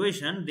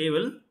graduation, they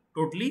will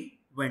totally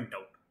went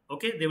out.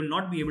 Okay, they will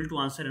not be able to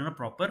answer in a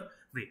proper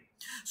way.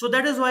 So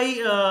that is why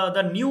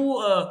the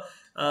new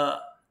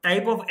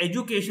type of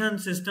education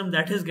system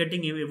that is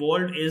getting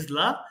evolved is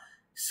the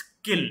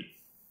skill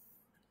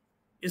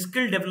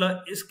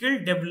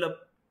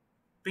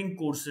developing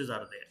courses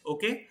are there.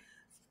 Okay,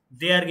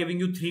 they are giving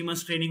you 3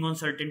 months training on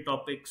certain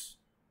topics,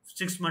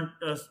 6 months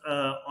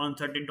on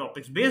certain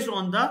topics based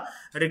on the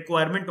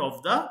requirement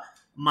of the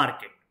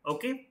market.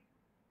 Okay,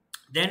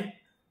 then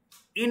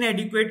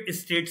inadequate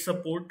state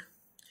support,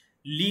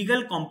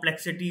 legal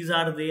complexities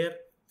are there,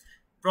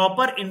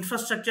 proper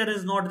infrastructure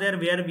is not there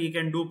where we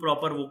can do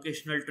proper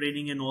vocational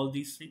training and all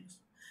these things,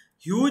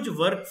 huge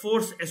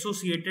workforce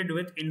associated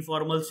with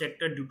informal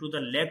sector due to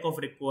the lack of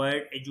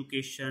required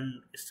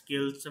education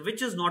skills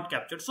which is not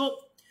captured. So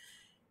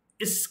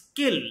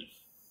skill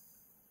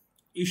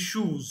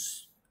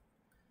issues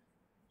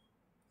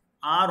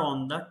are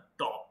on the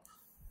top.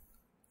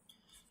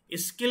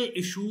 Skill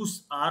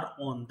issues are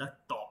on the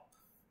top,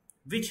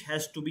 which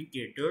has to be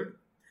catered,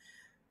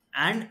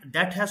 and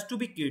that has to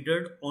be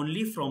catered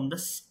only from the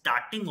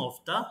starting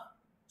of the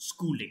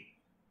schooling.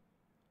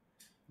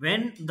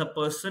 When the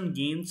person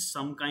gains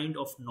some kind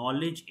of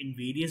knowledge in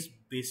various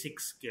basic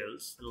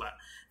skills,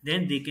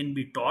 then they can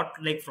be taught,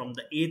 like from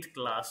the 8th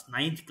class,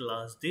 9th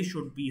class, they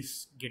should be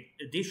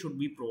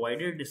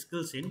provided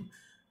skills in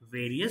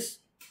various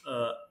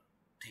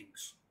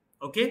things.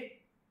 Okay,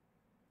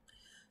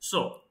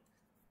 so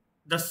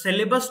the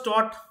syllabus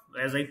taught,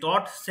 as I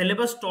taught,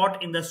 syllabus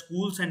taught in the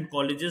schools and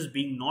colleges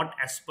being not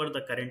as per the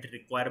current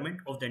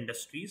requirement of the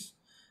industries.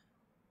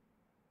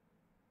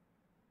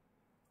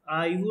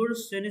 I would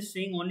say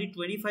saying only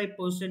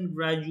 25%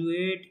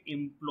 graduate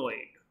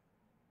employed.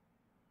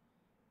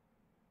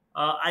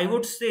 I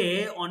would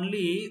say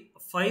only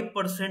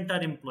 5%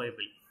 are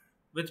employable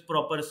with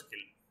proper skill.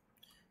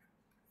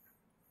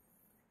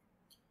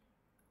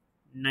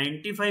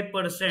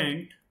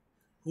 95%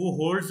 who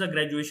holds a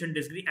graduation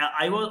degree.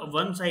 I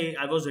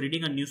was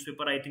reading a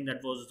newspaper, I think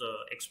that was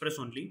Express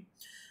only,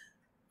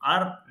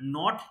 are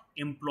not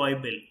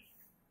employable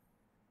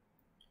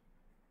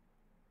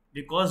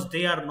because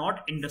they are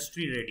not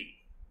industry ready.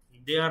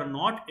 They are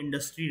not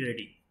industry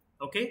ready.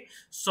 Okay,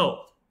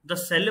 so the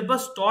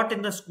syllabus taught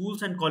in the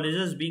schools and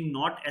colleges being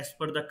not as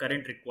per the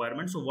current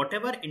requirement. So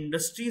whatever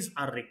industries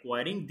are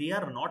requiring, they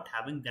are not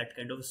having that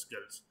kind of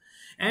skills.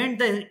 And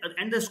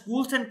the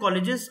schools and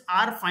colleges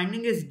are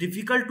finding it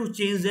difficult to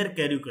change their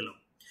curriculum.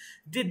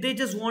 They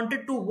just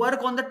wanted to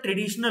work on the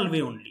traditional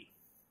way only.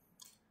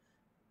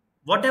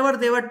 Whatever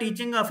they were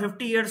teaching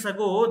 50 years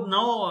ago,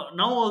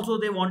 now also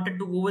they wanted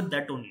to go with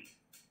that only.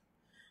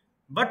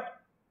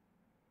 But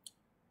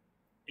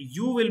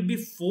you will be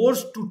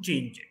forced to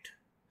change it,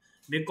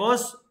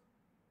 because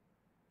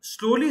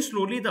slowly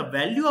the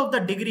value of the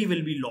degree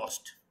will be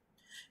lost,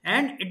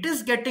 and it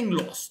is getting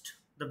lost.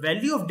 The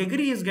value of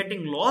degree is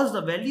getting lost,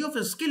 the value of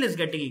a skill is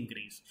getting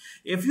increased.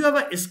 If you have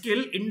a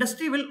skill,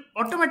 industry will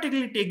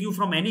automatically take you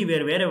from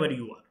anywhere, wherever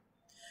you are.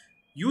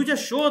 You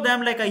just show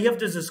them like, I have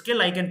this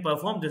skill, I can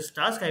perform this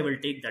task, I will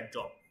take that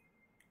job.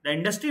 The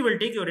industry will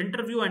take your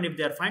interview, and if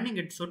they are finding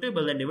it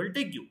suitable, then they will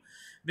take you.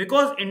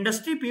 Because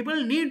industry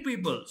people need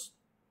peoples.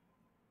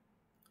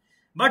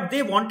 But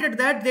they wanted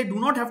that they do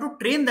not have to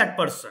train that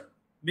person,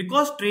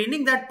 because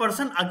training that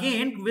person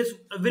again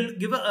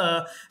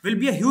will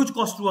be a huge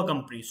cost to a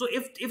company. So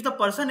if the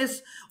person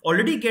is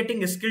already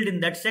getting skilled in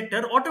that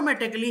sector,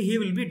 automatically he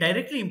will be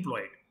directly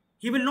employed.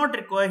 He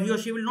or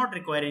she will not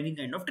require any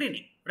kind of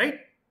training, right?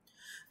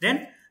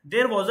 Then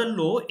there was a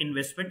low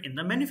investment in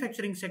the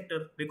manufacturing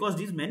sector, because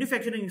this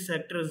manufacturing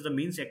sector is the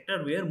main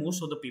sector where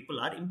most of the people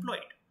are employed,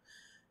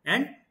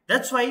 and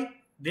that's why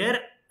they're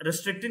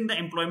restricting the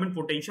employment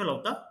potential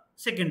of the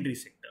secondary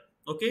sector.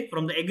 Okay,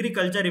 from the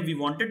agriculture, if we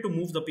wanted to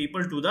move the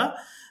people to the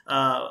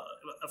uh,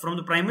 from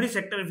the primary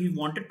sector, if we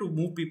wanted to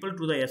move people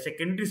to the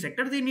secondary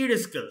sector, they need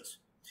skills.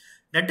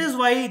 That is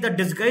why the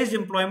disguised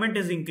employment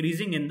is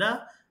increasing in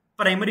the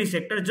primary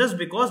sector, just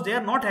because they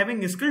are not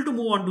having a skill to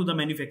move on to the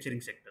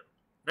manufacturing sector,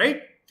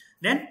 right?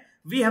 Then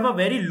we have a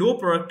very low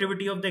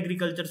productivity of the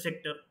agriculture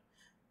sector,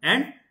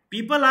 and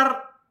people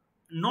are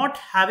not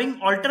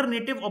having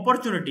alternative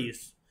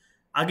opportunities.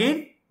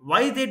 Again,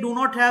 why they do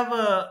not have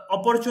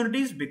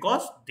opportunities?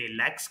 Because they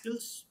lack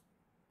skills.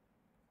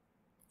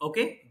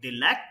 Okay, they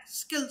lack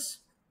skills,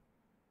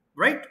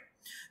 right?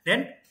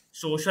 Then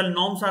social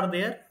norms are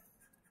there.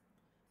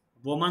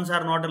 Women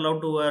are not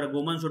allowed to work.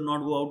 Women should not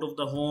go out of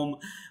the home.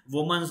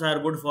 Women are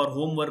good for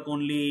homework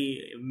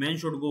only. Men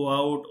should go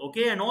out.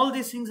 Okay, and all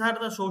these things are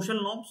the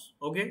social norms.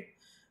 Okay,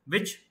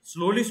 which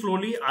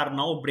slowly are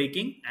now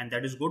breaking, and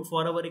that is good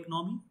for our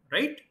economy,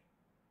 right?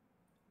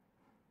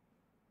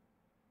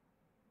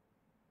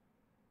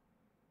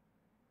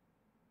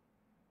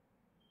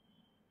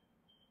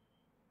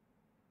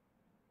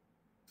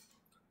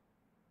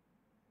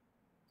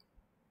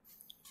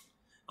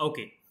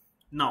 Okay,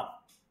 now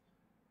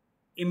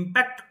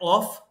impact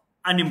of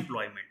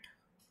unemployment.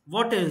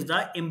 What is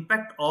the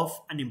impact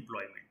of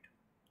unemployment?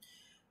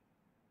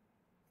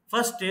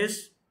 First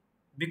is,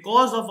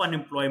 because of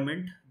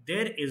unemployment,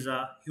 there is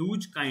a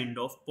huge kind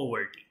of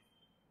poverty.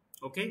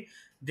 Okay,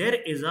 there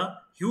is a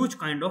huge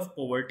kind of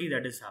poverty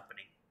that is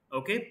happening.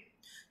 Okay,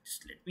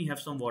 just let me have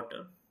some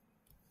water.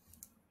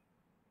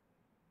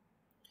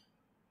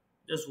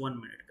 Just 1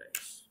 minute,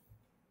 guys.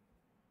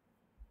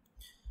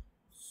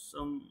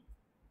 Some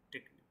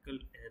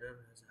technical error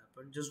has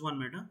happened. Just 1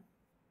 minute. Huh?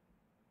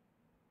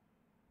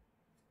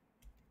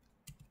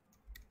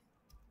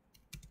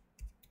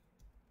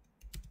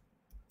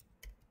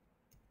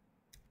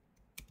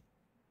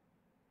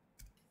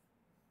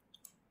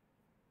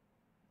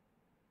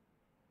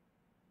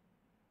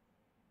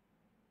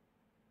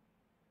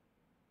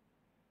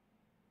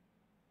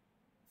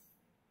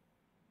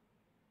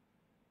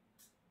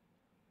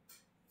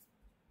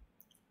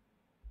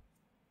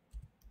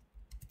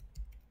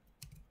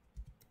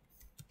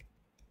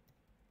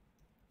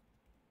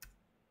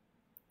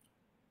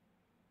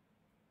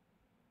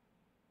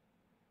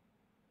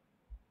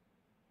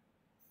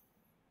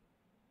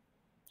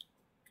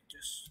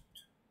 Just,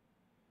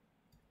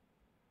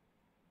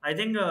 I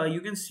think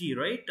you can see,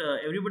 right?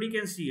 Everybody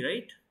can see,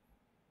 right?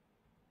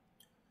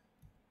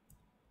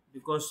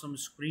 Because some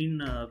screen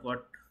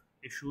got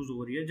issues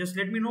over here. Just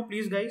let me know,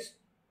 please, guys.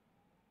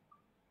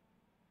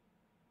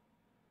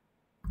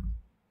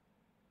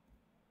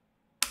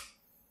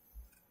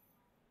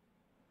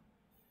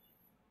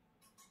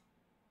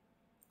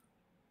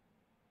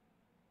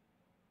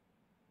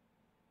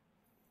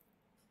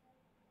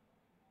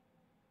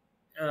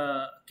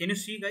 Can you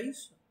see,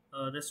 guys,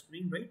 the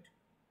screen, right?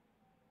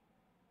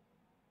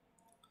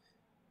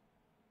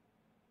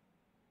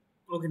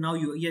 Okay, now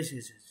yes,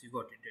 you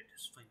got it. It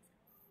is fine.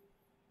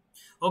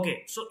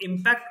 Okay, so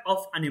impact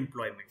of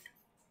unemployment.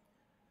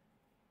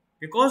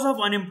 Because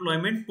of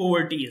unemployment,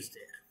 poverty is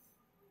there.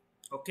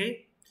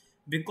 Okay,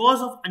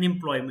 because of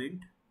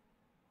unemployment,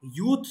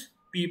 youth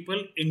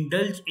people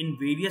indulge in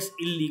various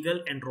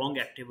illegal and wrong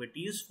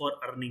activities for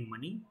earning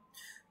money.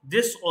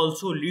 This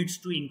also leads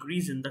to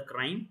increase in the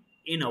crime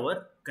in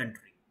our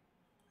country.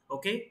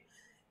 Okay,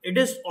 it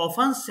is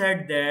often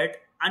said that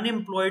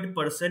unemployed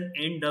person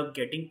end up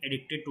getting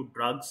addicted to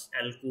drugs,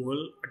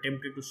 alcohol,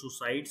 attempted to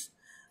suicides.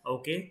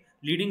 Okay,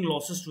 leading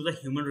losses to the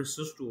human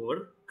resource to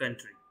our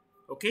country.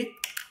 Okay,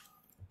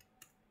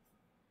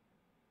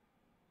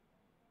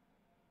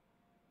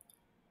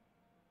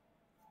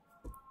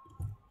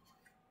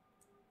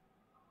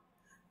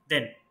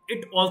 then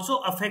it also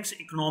affects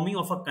economy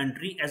of a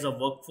country, as a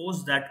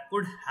workforce that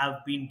could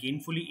have been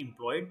gainfully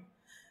employed,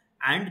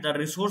 and the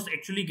resource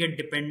actually get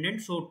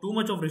dependent. So too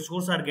much of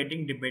resource are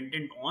getting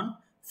dependent on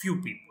few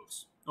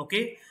peoples.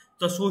 Okay,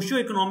 the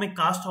socio-economic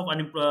cost of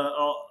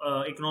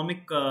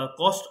economic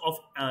cost of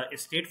a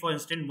state, for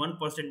instance,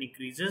 1%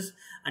 increases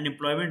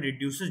unemployment,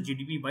 reduces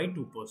GDP by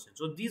 2%.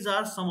 So these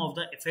are some of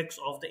the effects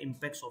of the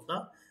impacts of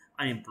the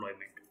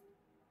unemployment.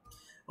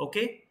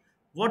 Okay,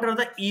 what are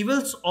the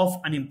evils of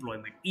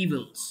unemployment?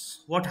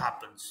 Evils, what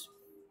happens?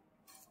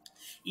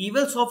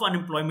 Evils of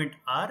unemployment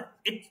are,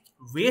 it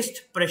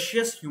wastes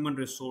precious human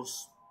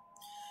resource,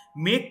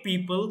 make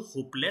people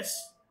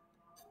hopeless,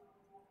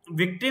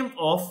 victim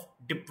of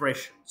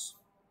depressions.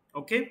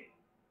 Okay,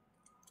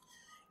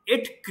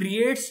 it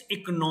creates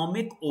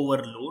economic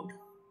overload.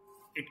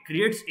 It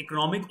creates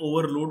economic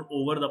overload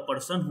over the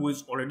person who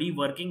is already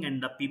working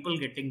and the people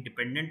getting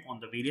dependent on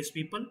the various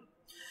people.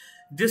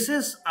 This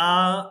is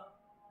a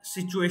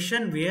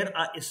situation where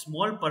a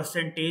small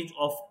percentage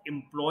of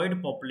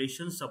employed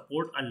population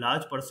support a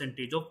large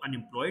percentage of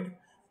unemployed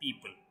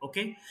people.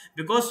 Okay,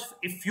 because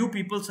if few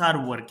peoples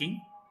are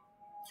working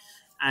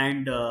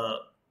and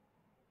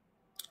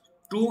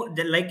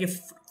like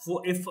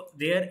if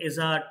there is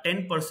a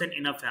 10%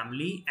 in a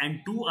family and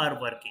two are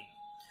working,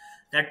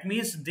 that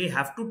means they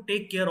have to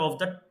take care of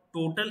the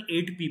total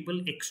 8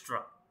 people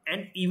extra.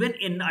 And even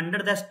in under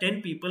that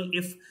 10 people,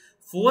 if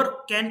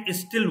 4 can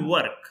still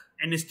work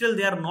and still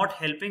they are not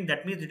helping,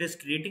 that means it is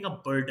creating a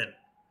burden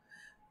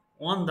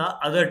on the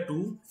other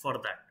two for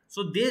that.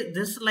 So this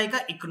is like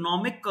a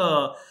economic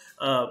uh,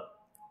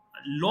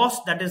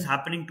 loss that is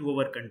happening to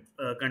our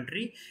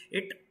country.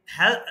 It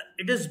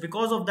is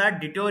because of that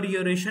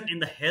deterioration in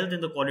the health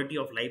and the quality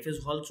of life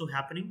is also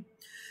happening.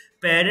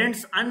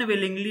 Parents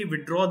unwillingly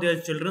withdraw their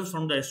children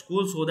from the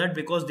school, so that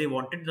because they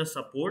wanted the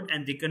support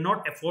and they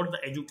cannot afford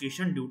the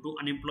education due to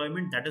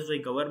unemployment. That is why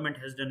government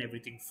has done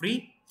everything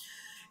free,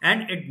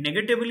 and it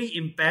negatively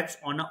impacts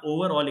on the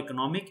overall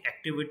economic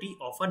activity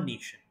of a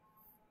nation.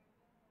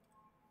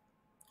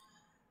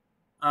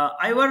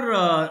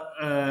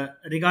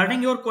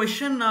 Regarding your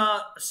question,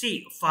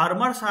 see,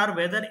 farmers are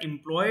whether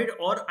employed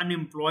or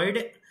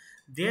unemployed,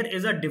 there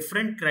is a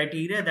different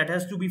criteria that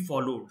has to be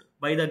followed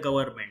by the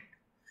government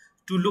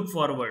to look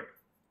forward,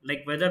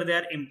 like whether they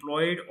are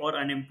employed or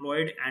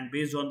unemployed, and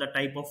based on the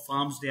type of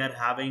farms they are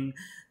having,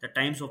 the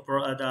times of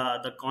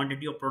the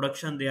quantity of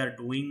production they are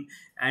doing,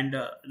 and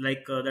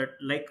like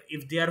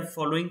if they are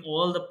following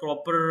all the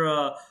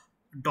proper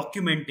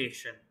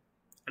documentation,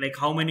 like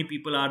how many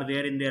people are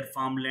there in their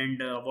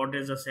farmland, what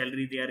is the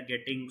salary they are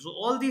getting. So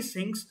all these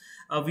things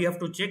we have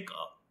to check,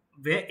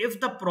 where if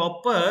the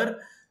proper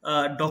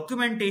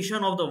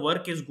documentation of the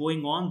work is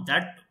going on,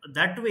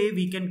 that way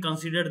we can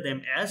consider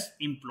them as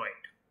employed.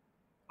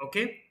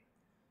 Okay,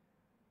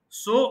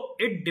 so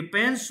it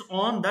depends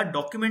on the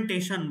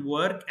documentation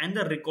work and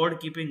the record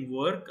keeping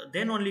work,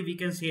 then only we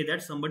can say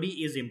that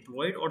somebody is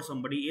employed or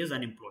somebody is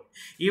unemployed.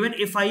 Even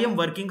if I am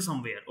working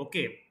somewhere,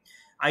 okay,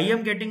 I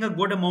am getting a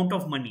good amount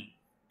of money,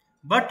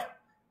 but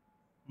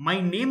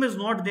my name is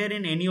not there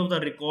in any of the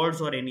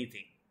records or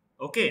anything,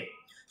 okay,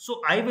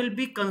 so I will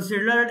be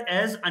considered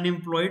as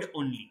unemployed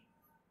only,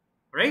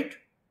 right?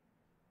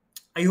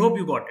 I hope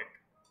you got it.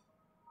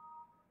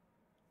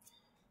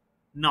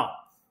 Now,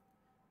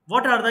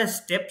 what are the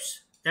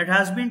steps that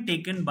has been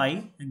taken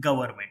by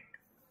government?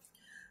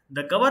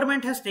 The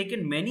government has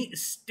taken many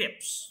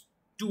steps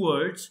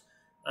towards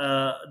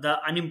the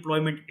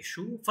unemployment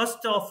issue.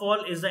 First of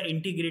all is the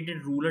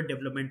integrated rural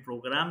development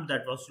program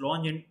that was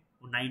launched in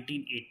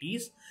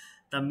 1980s.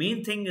 The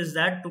main thing is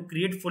that to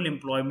create full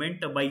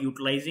employment by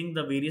utilizing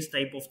the various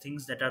type of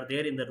things that are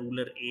there in the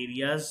rural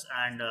areas,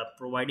 and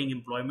providing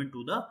employment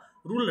to the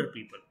rural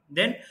people.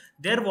 Then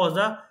there was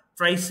a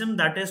TRISEM,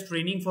 that is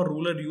training for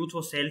rural youth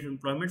for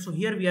self-employment. So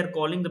here we are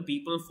calling the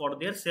people for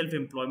their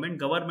self-employment.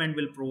 Government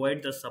will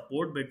provide the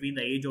support between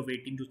the age of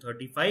 18 to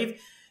 35.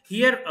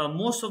 Here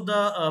most of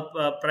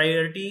the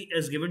priority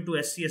is given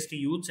to SC/ST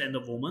youths and the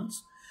women.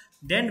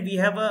 Then we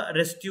have a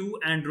rescue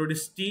and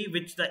rudicity,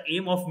 which the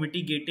aim of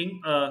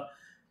mitigating uh,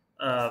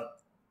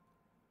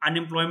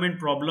 unemployment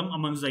problem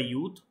amongst the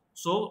youth.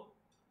 So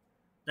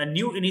the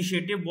new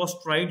initiative was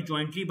tried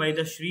jointly by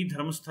the Sri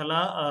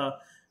Dharmasthala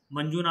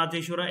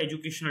Manjunatheshwara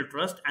Educational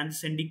Trust and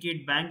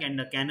Syndicate Bank and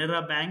the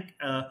Canara Bank.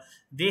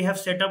 They have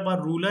set up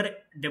a Rural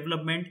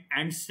Development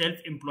and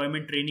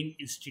Self-Employment Training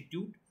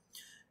Institute,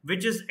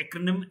 which is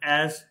acronym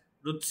as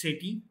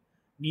RUTSETI,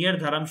 near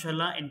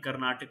Dharamshala in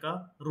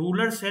Karnataka.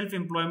 Rural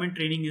Self-Employment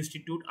Training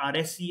Institute,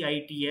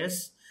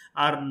 RSCITS,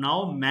 are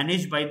now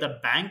managed by the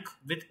bank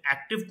with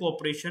active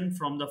cooperation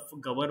from the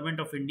government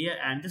of India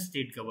and the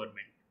state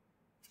government.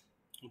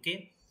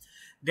 Okay,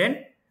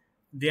 then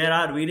there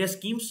are various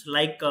schemes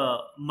like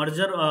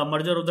merger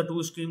of the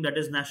two schemes, that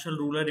is National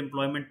Rural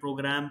Employment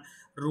Program,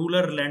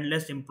 Rural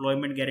Landless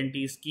Employment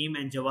Guarantee Scheme,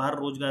 and Jawahar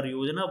Rozgar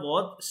Yojana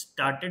was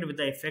started with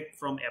the effect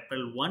from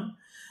April 1.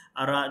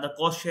 The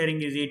cost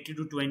sharing is 80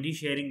 to 20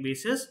 sharing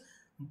basis.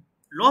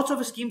 Lots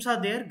of schemes are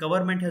there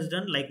government has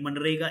done, like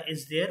Manrega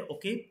is there,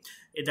 okay,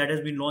 that has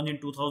been launched in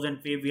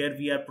 2005, where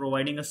we are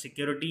providing a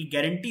security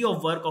guarantee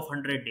of work of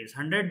 100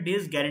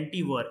 days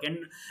guarantee work.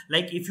 And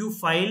like if you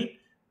file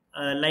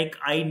like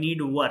I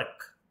need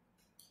work,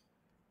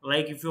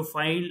 like if you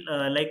file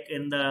like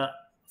in the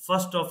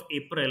 1st of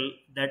April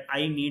that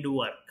I need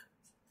work,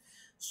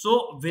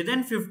 so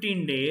within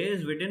 15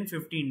 days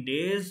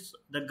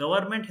the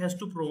government has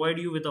to provide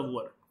you with a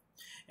work,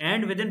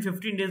 and within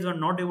 15 days are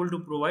not able to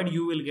provide,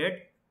 you will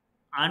get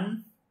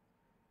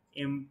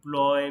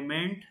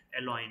unemployment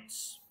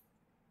allowance.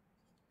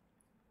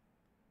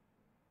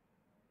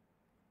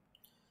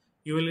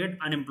 You will get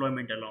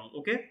unemployment allowance,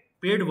 okay,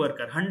 paid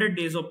worker, 100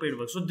 days of paid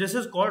work. So this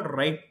is called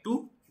right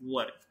to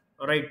work.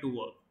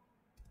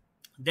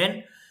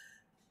 Then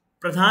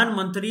Pradhan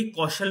Mantri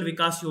Kaushal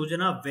Vikas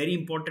Yojana, very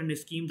important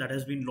scheme that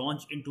has been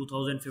launched in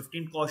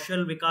 2015.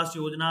 Kaushal Vikas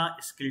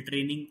Yojana, skill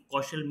training.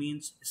 Kaushal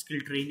means skill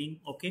training,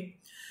 okay.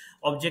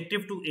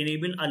 Objective to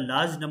enable a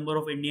large number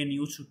of Indian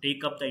youths to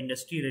take up the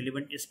industry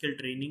relevant skill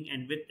training,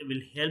 and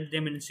will help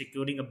them in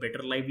securing a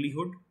better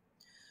livelihood,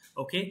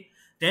 okay.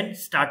 Then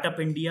Startup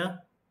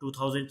India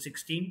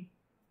 2016,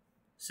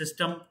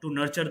 system to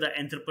nurture the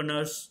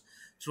entrepreneurs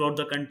throughout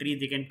the country.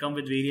 They can come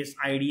with various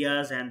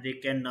ideas, and they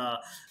can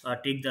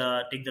take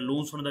the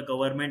loans from the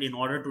government in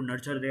order to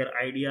nurture their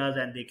ideas,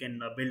 and they can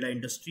build an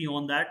industry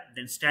on that.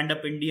 Then Stand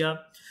Up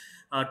India,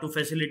 to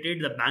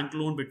facilitate the bank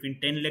loan between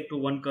 10 lakh to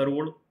 1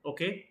 crore.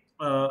 Okay.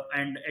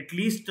 And at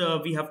least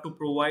we have to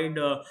provide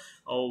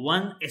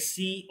one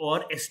SC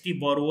or ST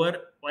borrower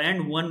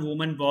and one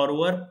woman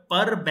borrower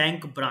per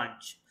bank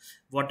branch.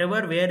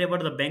 Wherever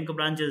the bank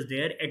branch is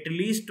there, at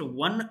least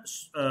one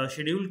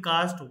scheduled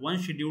caste, one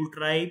scheduled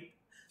tribe,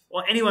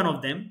 or any one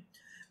of them,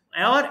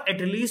 or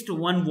at least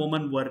one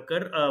woman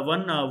worker,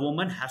 one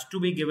woman has to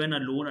be given a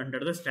loan under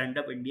the Stand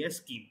Up India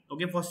scheme.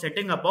 Okay, for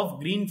setting up of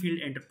greenfield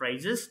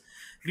enterprises.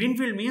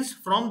 Greenfield means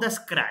from the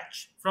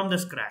scratch.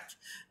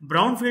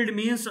 Brownfield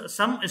means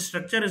some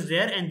structure is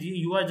there and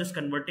you are just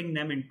converting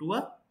them into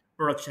a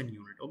production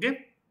unit.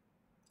 Okay.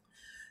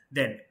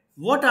 Then,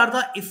 what are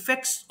the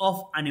effects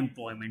of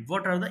unemployment?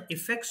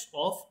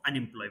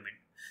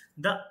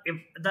 The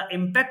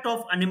impact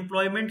of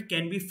unemployment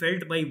can be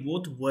felt by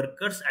both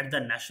workers at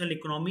the national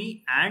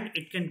economy, and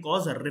it can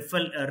cause a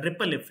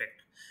ripple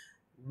effect.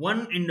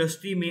 One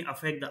industry may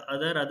affect the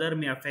other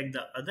may affect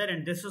the other,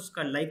 and this is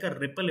like a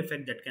ripple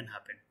effect that can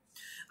happen.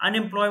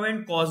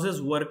 Unemployment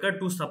causes worker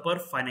to suffer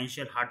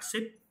financial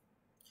hardship.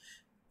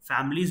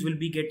 Families will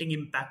be getting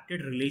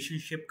impacted,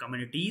 relationship,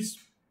 communities.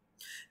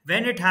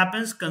 When it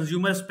happens,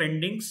 consumer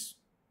spendings,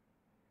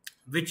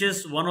 which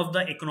is one of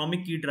the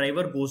economic key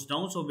driver, goes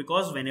down. So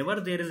because whenever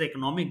there is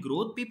economic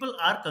growth, people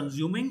are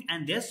consuming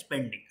and they're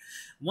spending.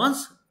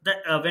 Once the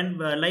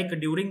like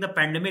during the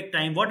pandemic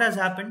time, what has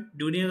happened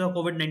during the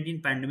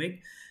COVID-19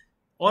 pandemic,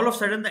 all of a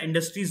sudden the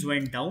industries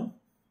went down.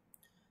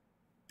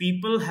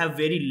 People have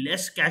very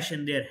less cash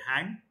in their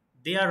hand.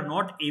 They are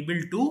not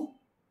able to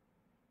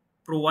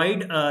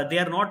provide, they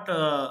are not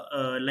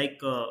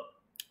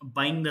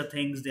buying the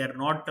things, they are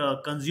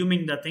not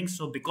consuming the things.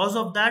 So because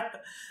of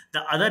that,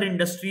 the other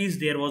industries,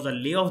 there was a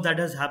layoff that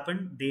has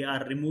happened. They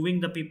are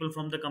removing the people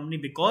from the company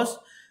because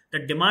the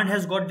demand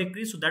has got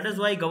decreased. So that is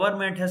why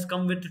government has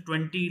come with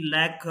 20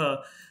 lakh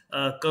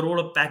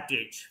crore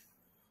package.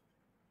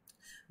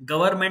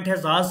 Government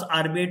has asked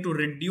RBI to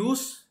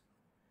reduce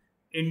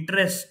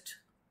interest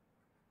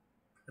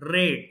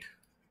rate.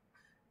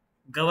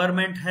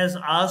 Government has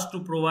asked to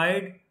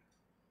provide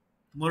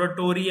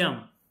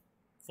moratorium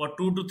for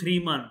 2 to 3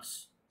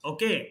 months,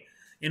 okay,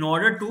 in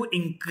order to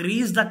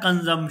increase the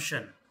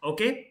consumption.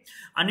 Okay,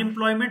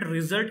 unemployment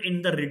result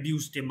in the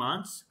reduced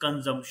demands,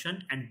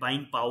 consumption, and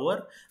buying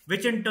power,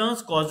 which in turn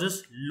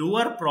causes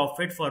lower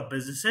profit for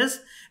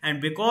businesses.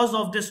 And because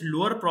of this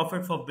lower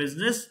profit for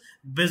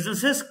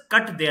businesses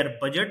cut their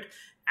budget.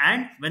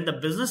 And when the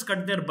business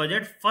cut their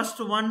budget, first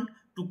one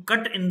to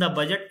cut in the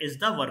budget is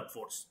the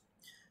workforce.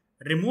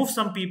 Remove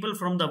some people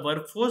from the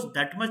workforce,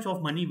 that much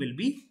of money will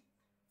be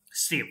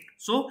saved.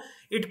 So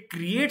it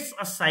creates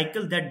a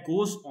cycle that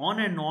goes on,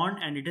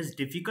 and it is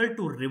difficult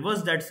to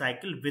reverse that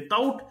cycle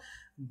without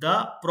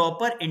the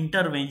proper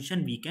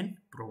intervention we can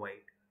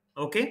provide.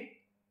 Okay,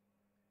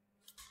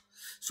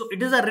 so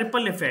it is a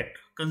ripple effect.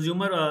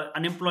 Consumer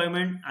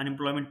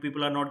unemployment,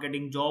 people are not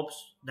getting jobs.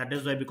 That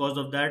is why, because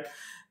of that,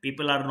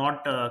 people are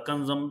not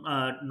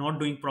not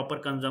doing proper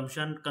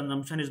consumption.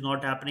 Consumption is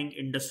not happening.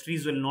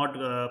 Industries will not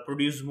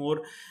produce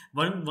more.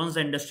 Once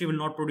the industry will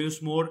not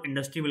produce more,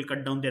 industry will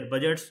cut down their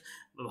budgets.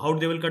 How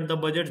they will cut the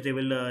budgets? They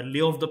will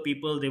lay off the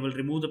people. They will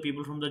remove the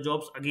people from the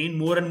jobs. Again,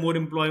 more and more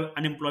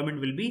unemployment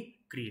will be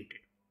created.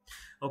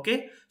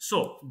 Okay,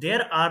 so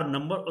there are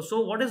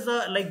so what is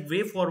the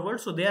way forward?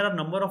 So there are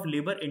number of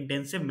labor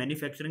intensive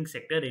manufacturing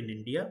sector in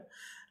India.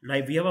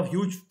 Like we have a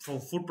huge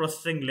food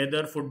processing,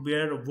 leather,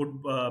 footwear,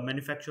 wood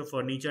manufacture,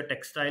 furniture,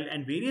 textile,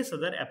 and various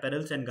other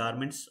apparels and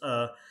garments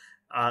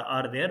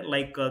are there.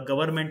 Like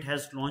government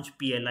has launched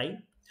PLI,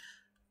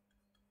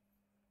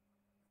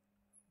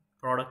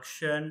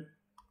 production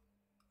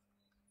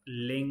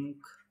link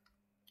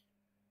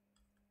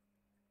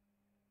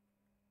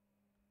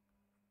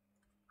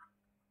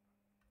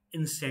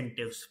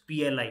incentives,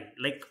 PLI.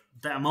 Like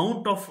the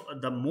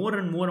more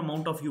and more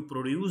amount of you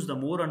produce, the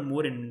more and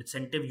more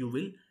incentive you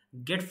will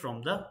get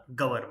from the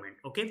government.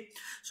 Okay,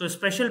 so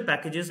special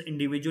packages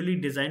individually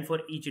designed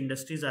for each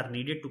industries are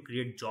needed to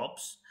create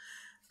jobs.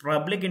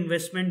 Public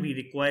investment we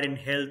require in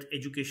health,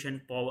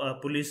 education,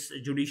 police,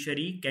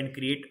 judiciary can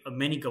create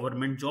many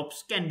government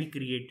jobs can be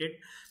created.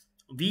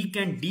 We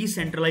can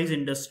decentralize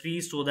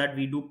industries so that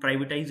we do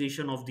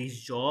privatization of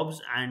these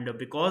jobs, and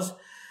because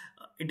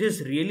it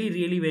is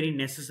really very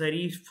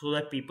necessary so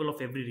that people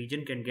of every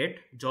region can get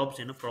jobs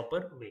in a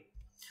proper way.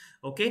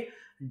 Okay,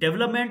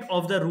 development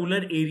of the rural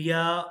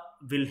area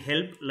will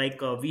help.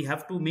 Like we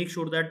have to make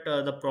sure that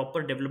the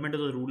proper development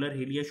of the rural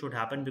area should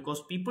happen,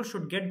 because people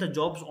should get the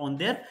jobs on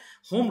their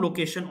home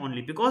location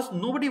only, because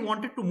nobody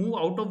wanted to move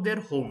out of their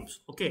homes.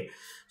 Okay,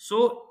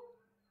 so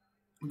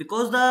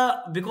because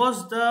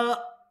the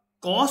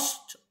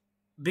cost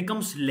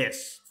becomes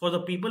less for the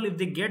people, if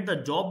they get the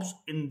jobs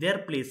in their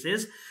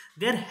places,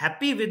 they're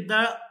happy with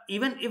the,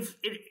 even if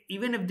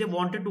they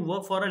wanted to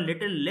work for a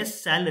little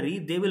less salary,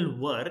 they will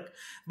work.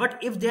 But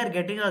if they are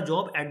getting a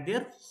job at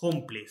their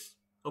home place,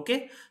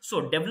 Okay,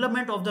 so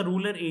development of the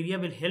rural area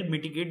will help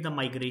mitigate the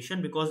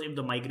migration, because if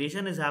the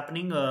migration is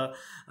happening,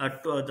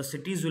 the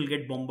cities will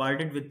get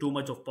bombarded with too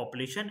much of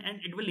population, and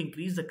it will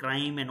increase the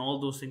crime and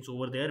all those things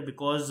over there,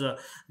 because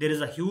there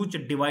is a huge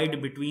divide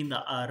between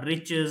the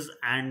riches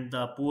and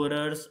the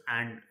poorers,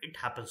 and it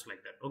happens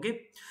like that.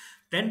 Okay,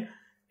 then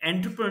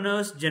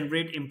entrepreneurs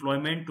generate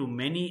employment to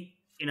many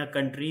in a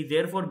country,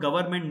 therefore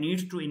government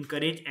needs to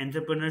encourage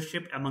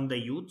entrepreneurship among the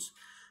youths.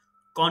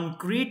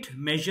 Concrete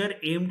measure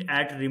aimed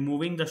at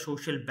removing the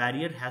social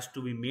barrier has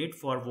to be made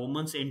for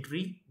women's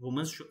entry.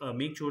 Women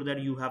make sure that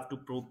you have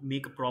to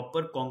make a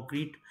proper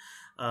concrete,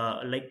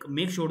 like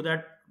make sure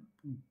that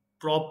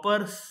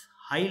proper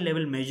high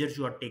level measures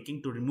you are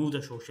taking to remove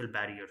the social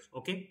barriers.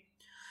 Okay,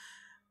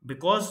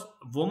 because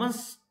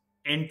women's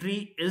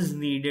entry is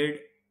needed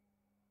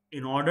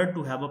in order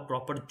to have a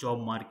proper job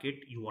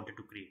market you wanted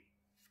to create.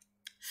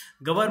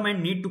 Government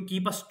need to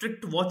keep a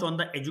strict watch on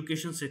the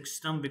education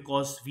system,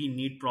 because we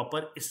need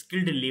proper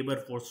skilled labor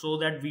force, so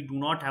that we do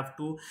not have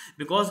to,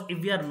 because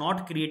if we are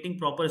not creating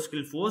proper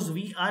skill force,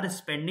 we are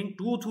spending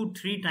 2 to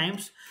 3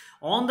 times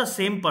on the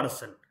same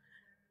person.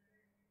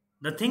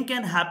 The thing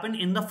can happen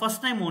in the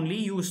first time only.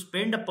 You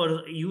spend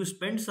you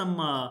spend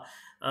some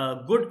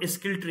good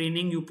skill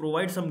training, you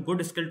provide some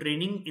good skill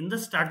training in the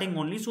starting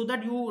only, so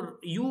that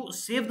you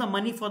save the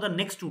money for the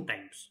next 2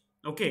 times.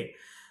 Okay,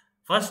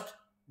 first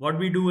what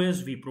we do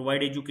is we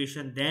provide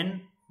education,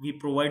 then we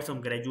provide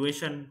some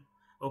graduation.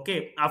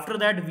 Okay, after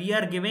that we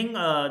are giving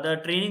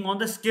the training on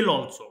the skill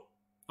also.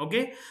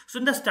 Okay, so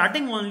in the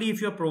starting only, if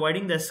you are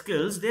providing the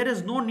skills, there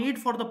is no need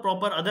for the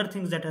proper other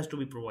things that has to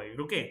be provided.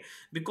 Okay,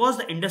 because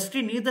the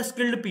industry needs the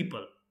skilled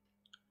people.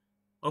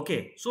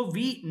 Okay, so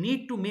we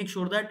need to make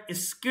sure that a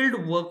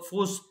skilled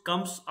workforce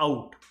comes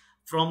out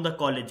from the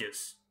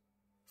colleges.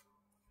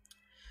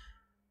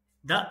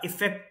 The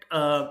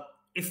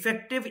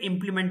effective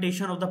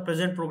implementation of the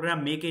present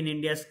program, Make in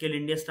India, Skill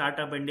India,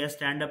 Startup India,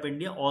 Stand Up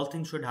India, all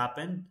things should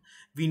happen.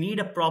 We need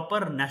a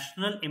proper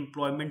national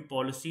employment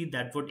policy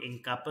that would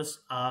encompass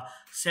a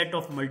set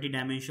of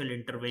multidimensional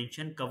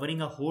intervention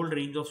covering a whole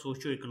range of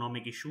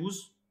socio-economic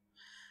issues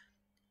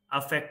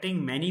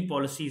affecting many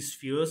policy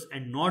spheres,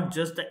 and not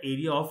just the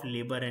area of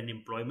labor and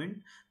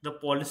employment. The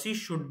policy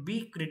should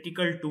be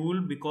critical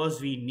tool,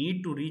 because we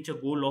need to reach a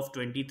goal of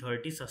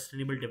 2030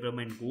 sustainable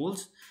development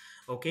goals.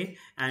 Okay,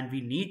 and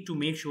we need to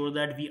make sure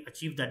that we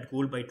achieve that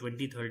goal by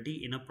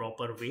 2030 in a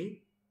proper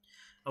way.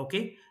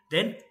 Okay,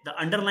 then the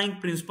underlying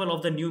principle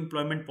of the new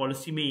employment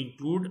policy may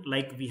include,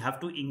 like, we have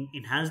to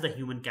enhance the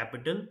human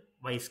capital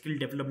by skill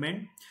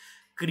development,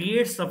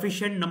 create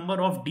sufficient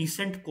number of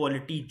decent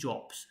quality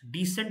jobs.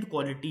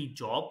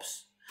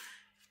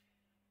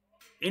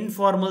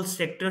 Informal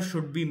sector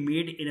should be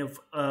made in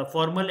a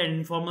formal and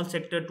informal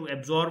sector to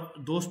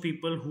absorb those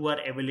people who are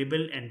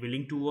available and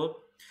willing to work.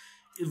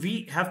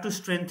 We have to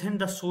strengthen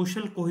the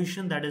social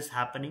cohesion that is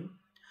happening,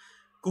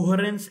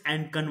 coherence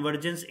and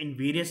convergence in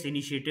various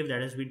initiatives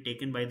that has been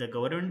taken by the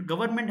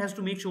government has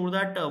to make sure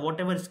that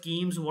whatever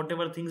schemes,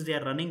 whatever things they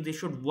are running, they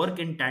should work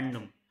in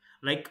tandem.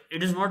 Like,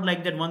 it is not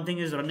like that one thing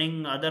is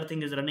running, other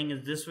thing is running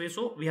is this way.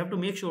 So we have to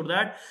make sure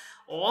that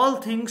all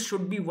things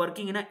should be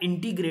working in an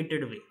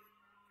integrated way.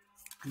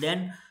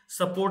 Then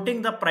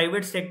supporting the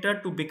private sector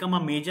to become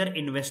a major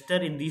investor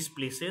in these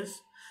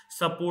places,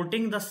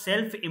 supporting the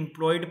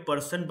self-employed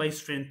person by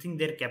strengthening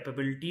their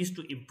capabilities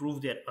to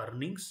improve their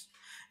earnings,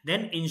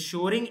 then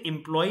ensuring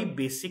employee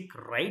basic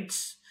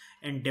rights,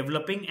 and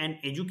developing an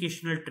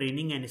educational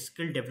training and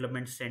skill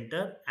development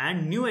center.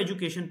 And new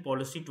education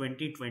policy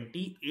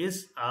 2020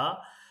 is a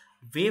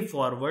way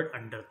forward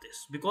under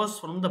this, because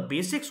from the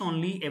basics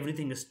only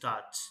everything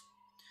starts.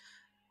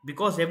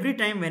 Because every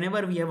time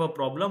whenever we have a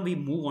problem, we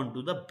move on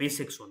to the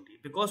basics only,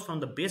 because from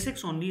the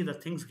basics only the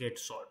things get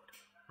solved,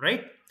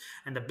 right?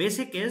 And the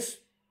basic is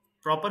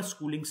proper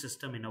schooling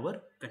system in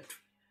our country.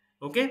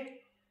 Okay,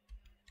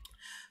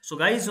 so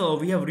guys,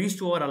 we have reached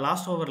to our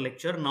last of our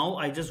lecture. Now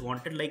I just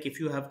wanted, like, if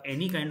you have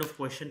any kind of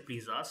question,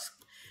 please ask.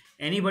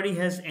 Anybody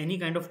has any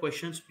kind of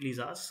questions, please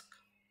ask.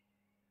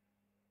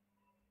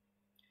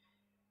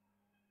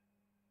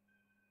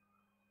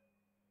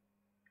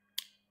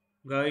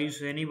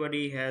 Guys,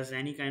 anybody has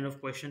any kind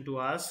of question to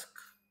ask?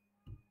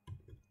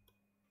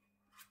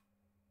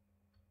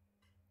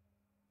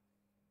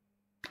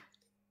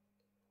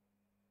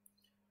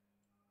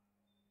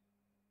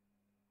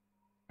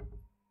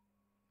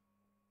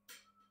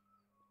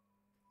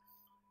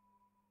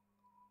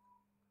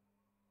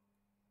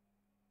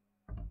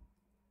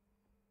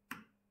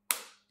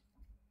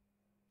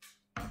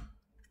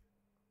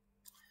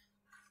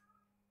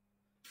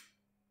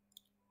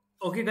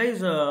 Okay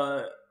guys,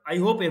 I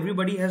hope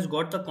everybody has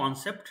got the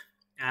concept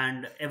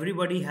and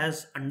everybody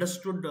has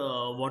understood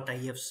what I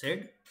have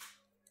said.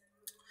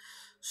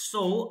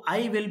 So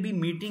I will be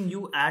meeting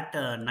you at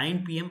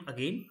 9 p.m.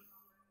 again.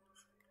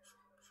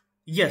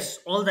 Yes,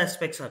 all the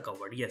aspects are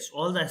covered. Yes,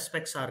 all the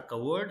aspects are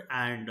covered,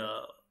 and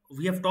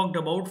we have talked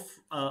about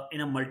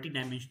in a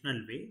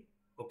multidimensional way.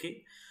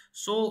 Okay,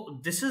 so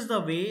this is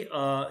the way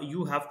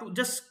you have to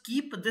just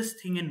keep this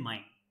thing in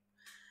mind.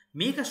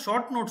 make a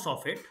short notes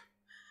of it,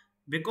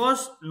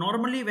 because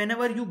normally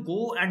whenever you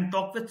go and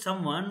talk with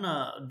someone,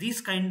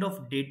 these kind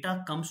of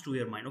data comes to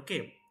your mind.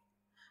 Okay,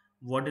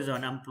 what is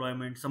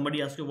unemployment?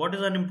 Somebody asks you what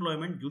is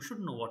unemployment, you should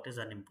know what is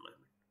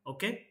unemployment.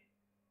 Okay,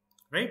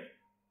 right?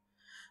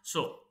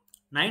 So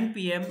 9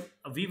 p.m.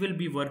 We will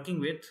be working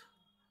with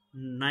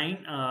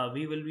 9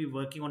 we will be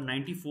working on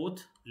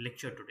 94th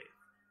lecture today.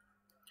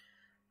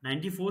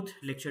 94th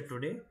lecture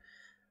today,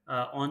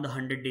 on the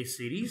 100-day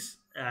series,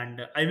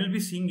 and I will be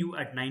seeing you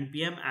at 9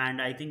 p.m.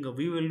 and I think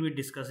we will be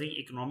discussing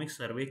economic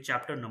survey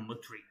chapter number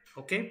 3.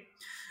 Okay,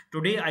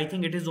 today I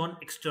think it is on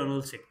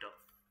external sector.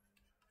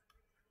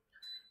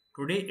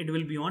 Today it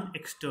will be on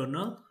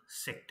external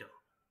sector.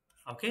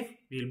 Okay,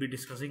 we will be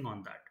discussing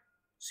on that.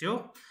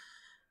 So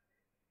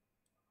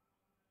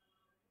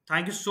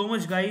thank you so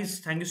much, guys.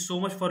 Thank you so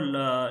much for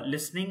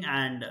listening,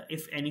 and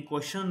if any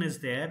question is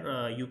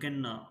there, you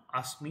can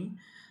ask me.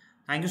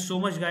 Thank you so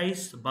much,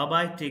 guys. Bye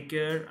bye, take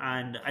care,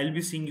 and I'll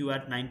be seeing you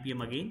at 9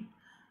 p.m. again.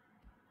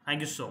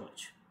 Thank you so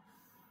much.